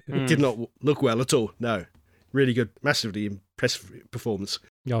good. It did not look well at all. No. Really good. Massively impressive performance.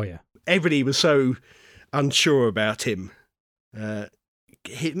 Oh, yeah. Everybody was so unsure about him.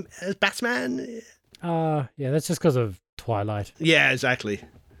 Him as Batman? Yeah, that's just because of Twilight. Yeah, exactly.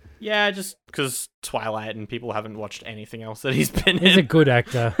 Yeah, just because Twilight and people haven't watched anything else that he's been He's in. a good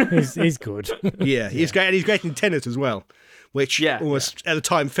actor. He's good. Yeah, he's great. And he's great in Tenet as well, which almost at the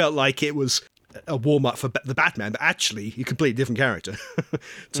time felt like it was a warm-up for the Batman, but actually a completely different character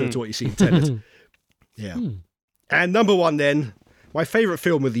to what you see in Tenet. Yeah. And number 1 then, my favourite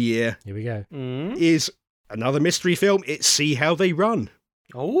film of the year Here we go. is another mystery film. It's See How They Run.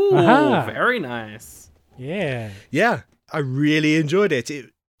 Oh, very nice. Yeah. Yeah, I really enjoyed it.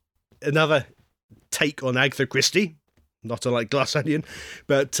 Another take on Agatha Christie, not unlike Glass Onion,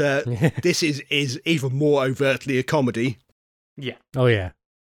 but this is even more overtly a comedy. Yeah. Oh, yeah.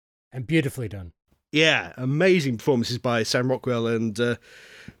 And beautifully done. Yeah, amazing performances by Sam Rockwell and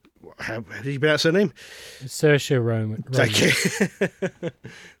how did you pronounce her name? Saoirse Ronan. Okay.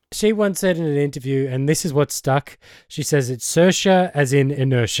 She once said in an interview, and this is what stuck, she says it's Saoirse as in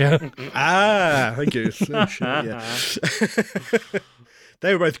inertia. Thank you. Yeah.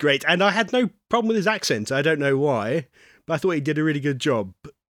 They were both great, and I had no problem with his accent. I don't know why, but I thought he did a really good job.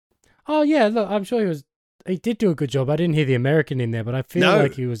 Oh, yeah, look, I'm sure he did do a good job. I didn't hear the American in there, but I feel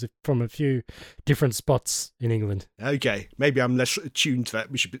like he was from a few different spots in England. Okay, maybe I'm less attuned to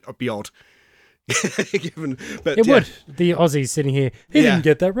that, which would be odd. But it would. The Aussies sitting here, he didn't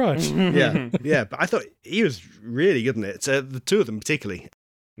get that right. Yeah, but I thought he was really good in it. The two of them particularly.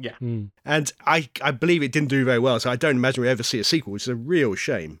 Yeah. And I believe it didn't do very well, so I don't imagine we'll ever see a sequel, which is a real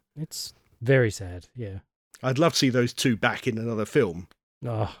shame. It's very sad, yeah. I'd love to see those two back in another film.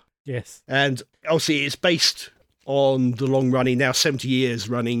 Oh, yes. And obviously it's based on the long-running, now 70 years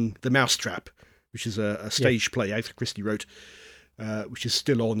running, The Mousetrap, which is a stage play Agatha Christie wrote, which is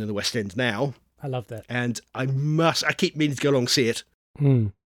still on in the West End now. I love that. And I keep meaning to go along and see it.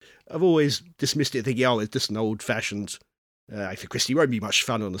 I've always dismissed it thinking, it's just an old-fashioned Agatha Christie. Won't be much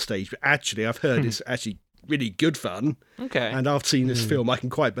fun on the stage, but actually I've heard it's actually really good fun. Okay. And after seeing this film, I can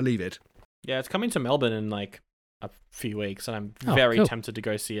quite believe it. Yeah, it's coming to Melbourne in like a few weeks, and I'm very tempted to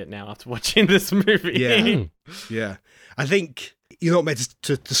go see it now after watching this movie. Yeah. Yeah. I think you're not meant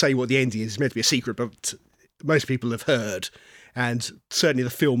to say what the ending is. It's meant to be a secret, but most people have heard. And certainly the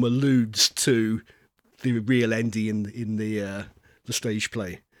film alludes to the real ending in the stage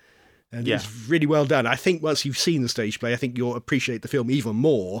play. And Yeah. it's really well done. I think once you've seen the stage play, I think you'll appreciate the film even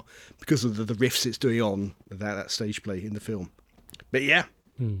more because of the riffs it's doing on that stage play in the film. But yeah,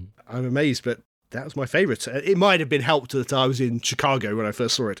 I'm amazed, but that was my favourite. It might have been helped that I was in Chicago when I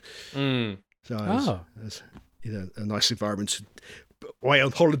first saw it. Mm. So it was, a nice environment. Away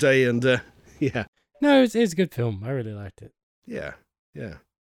on holiday and, yeah. No, it's a good film. I really liked it. Yeah.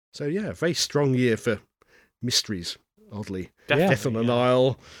 So, yeah, very strong year for mysteries, oddly. Definitely, Death on the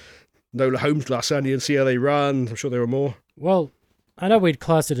Nile, Nola Holmes, Glass Onion, See How They Run. I'm sure there were more. Well, I know we'd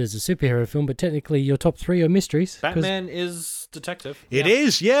class it as a superhero film, but technically your top 3 are mysteries. Batman is detective. It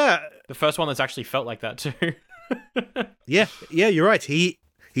is, yeah. The first one that's actually felt like that too. Yeah, you're right. He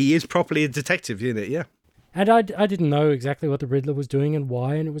is properly a detective, isn't it? Yeah. And I didn't know exactly what the Riddler was doing and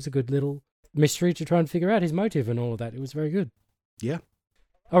why, and it was a good little mystery to try and figure out his motive and all of that. It was very good. Yeah.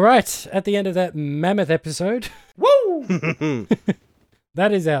 All right, at the end of that mammoth episode, Woo!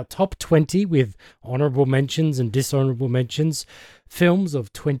 that is our top 20 with honourable mentions and dishonourable mentions films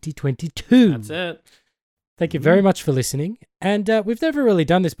of 2022. That's it. Thank you very much for listening. And we've never really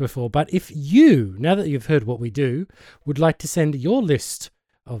done this before, but if you, now that you've heard what we do, would like to send your list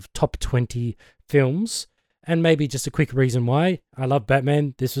of top 20 films and maybe just a quick reason why I love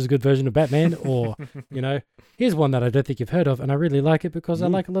Batman, this was a good version of Batman, or, here's one that I don't think you've heard of and I really like it because I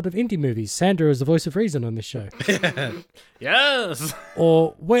like a lot of indie movies. Sandra is the voice of reason on this show. Yes.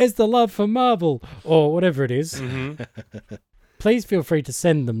 Or where's the love for Marvel, or whatever it is. Mm-hmm. Please feel free to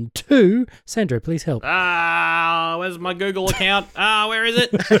send them to Sandra. Please help. Where's my Google account? Where is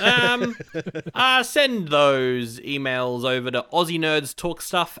it? Send those emails over to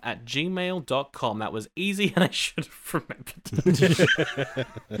AussieNerdsTalkStuff@gmail.com. That was easy, and I should have remembered.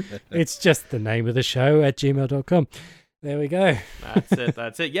 It's just the name of the show at gmail.com. There we go.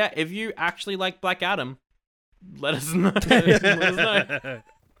 That's it. Yeah, if you actually like Black Adam, let us know. Let us know.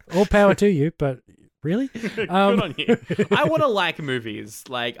 All power to you, but really? Good on you. I want to like movies.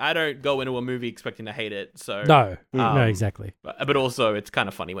 Like, I don't go into a movie expecting to hate it. So No, exactly. But also, it's kind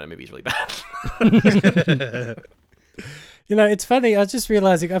of funny when a movie's really bad. It's funny. I was just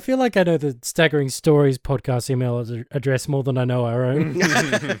realizing, I feel like I know the Staggering Stories podcast email address more than I know our own.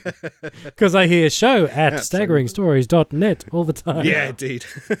 Because I hear show at staggeringstories.net all the time. Yeah, indeed.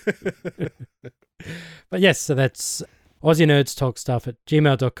 But yes, so that's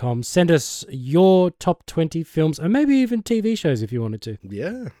AussieNerdsTalkStuff@gmail.com. Send us your top 20 films and maybe even TV shows if you wanted to.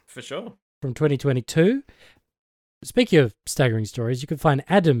 Yeah. For sure. From 2022. Speaking of Staggering Stories, you can find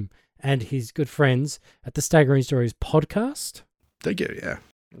Adam and his good friends at the Staggering Stories podcast. Thank you, yeah.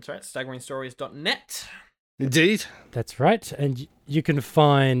 That's right, staggeringstories.net. Indeed. That's right. And you can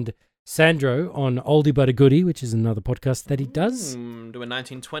find Sandro on Oldie But a Goodie, which is another podcast that he does. Doing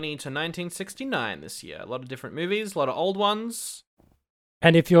 1920 to 1969 this year. A lot of different movies, a lot of old ones.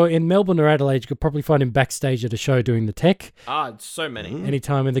 And if you're in Melbourne or Adelaide, you could probably find him backstage at a show doing the tech So many.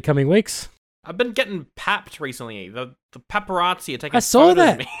 anytime in the coming weeks. I've been getting papped recently. The paparazzi are taking I saw photos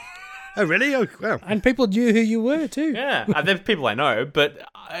that. of me. Oh, really? Oh, wow. And people knew who you were too. Yeah, they're people I know, but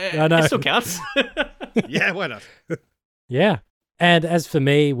I know. it still counts. Yeah, why not? Yeah. And as for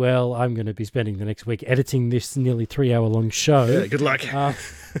me, well, I'm going to be spending the next week editing this nearly 3-hour-long show. Yeah, good luck. Yeah,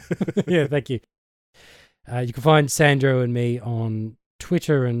 thank you. You can find Sandro and me on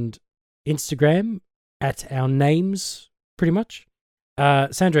Twitter and Instagram at our names, pretty much.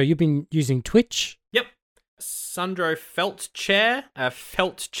 Sandro, you've been using Twitch. Yep. Sandro Felt Chair.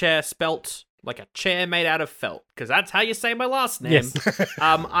 Felt chair spelt like a chair made out of felt, because that's how you say my last name. Yes.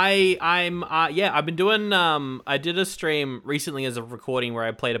 I've been doing, I did a stream recently as a recording where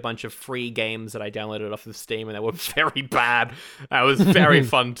I played a bunch of free games that I downloaded off of Steam, and they were very bad. It was very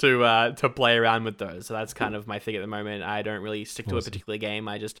fun to play around with those. So that's kind of my thing at the moment. I don't really stick to a particular game.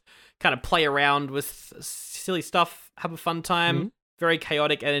 I just kind of play around with silly stuff, have a fun time, very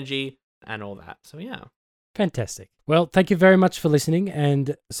chaotic energy, and all that. So yeah. Fantastic. Well, thank you very much for listening.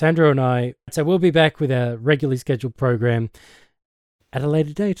 And Sandro and I, so we'll be back with our regularly scheduled program at a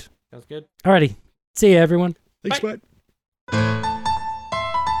later date. Sounds good. Alrighty. See you, everyone. Thanks, Bye. mate.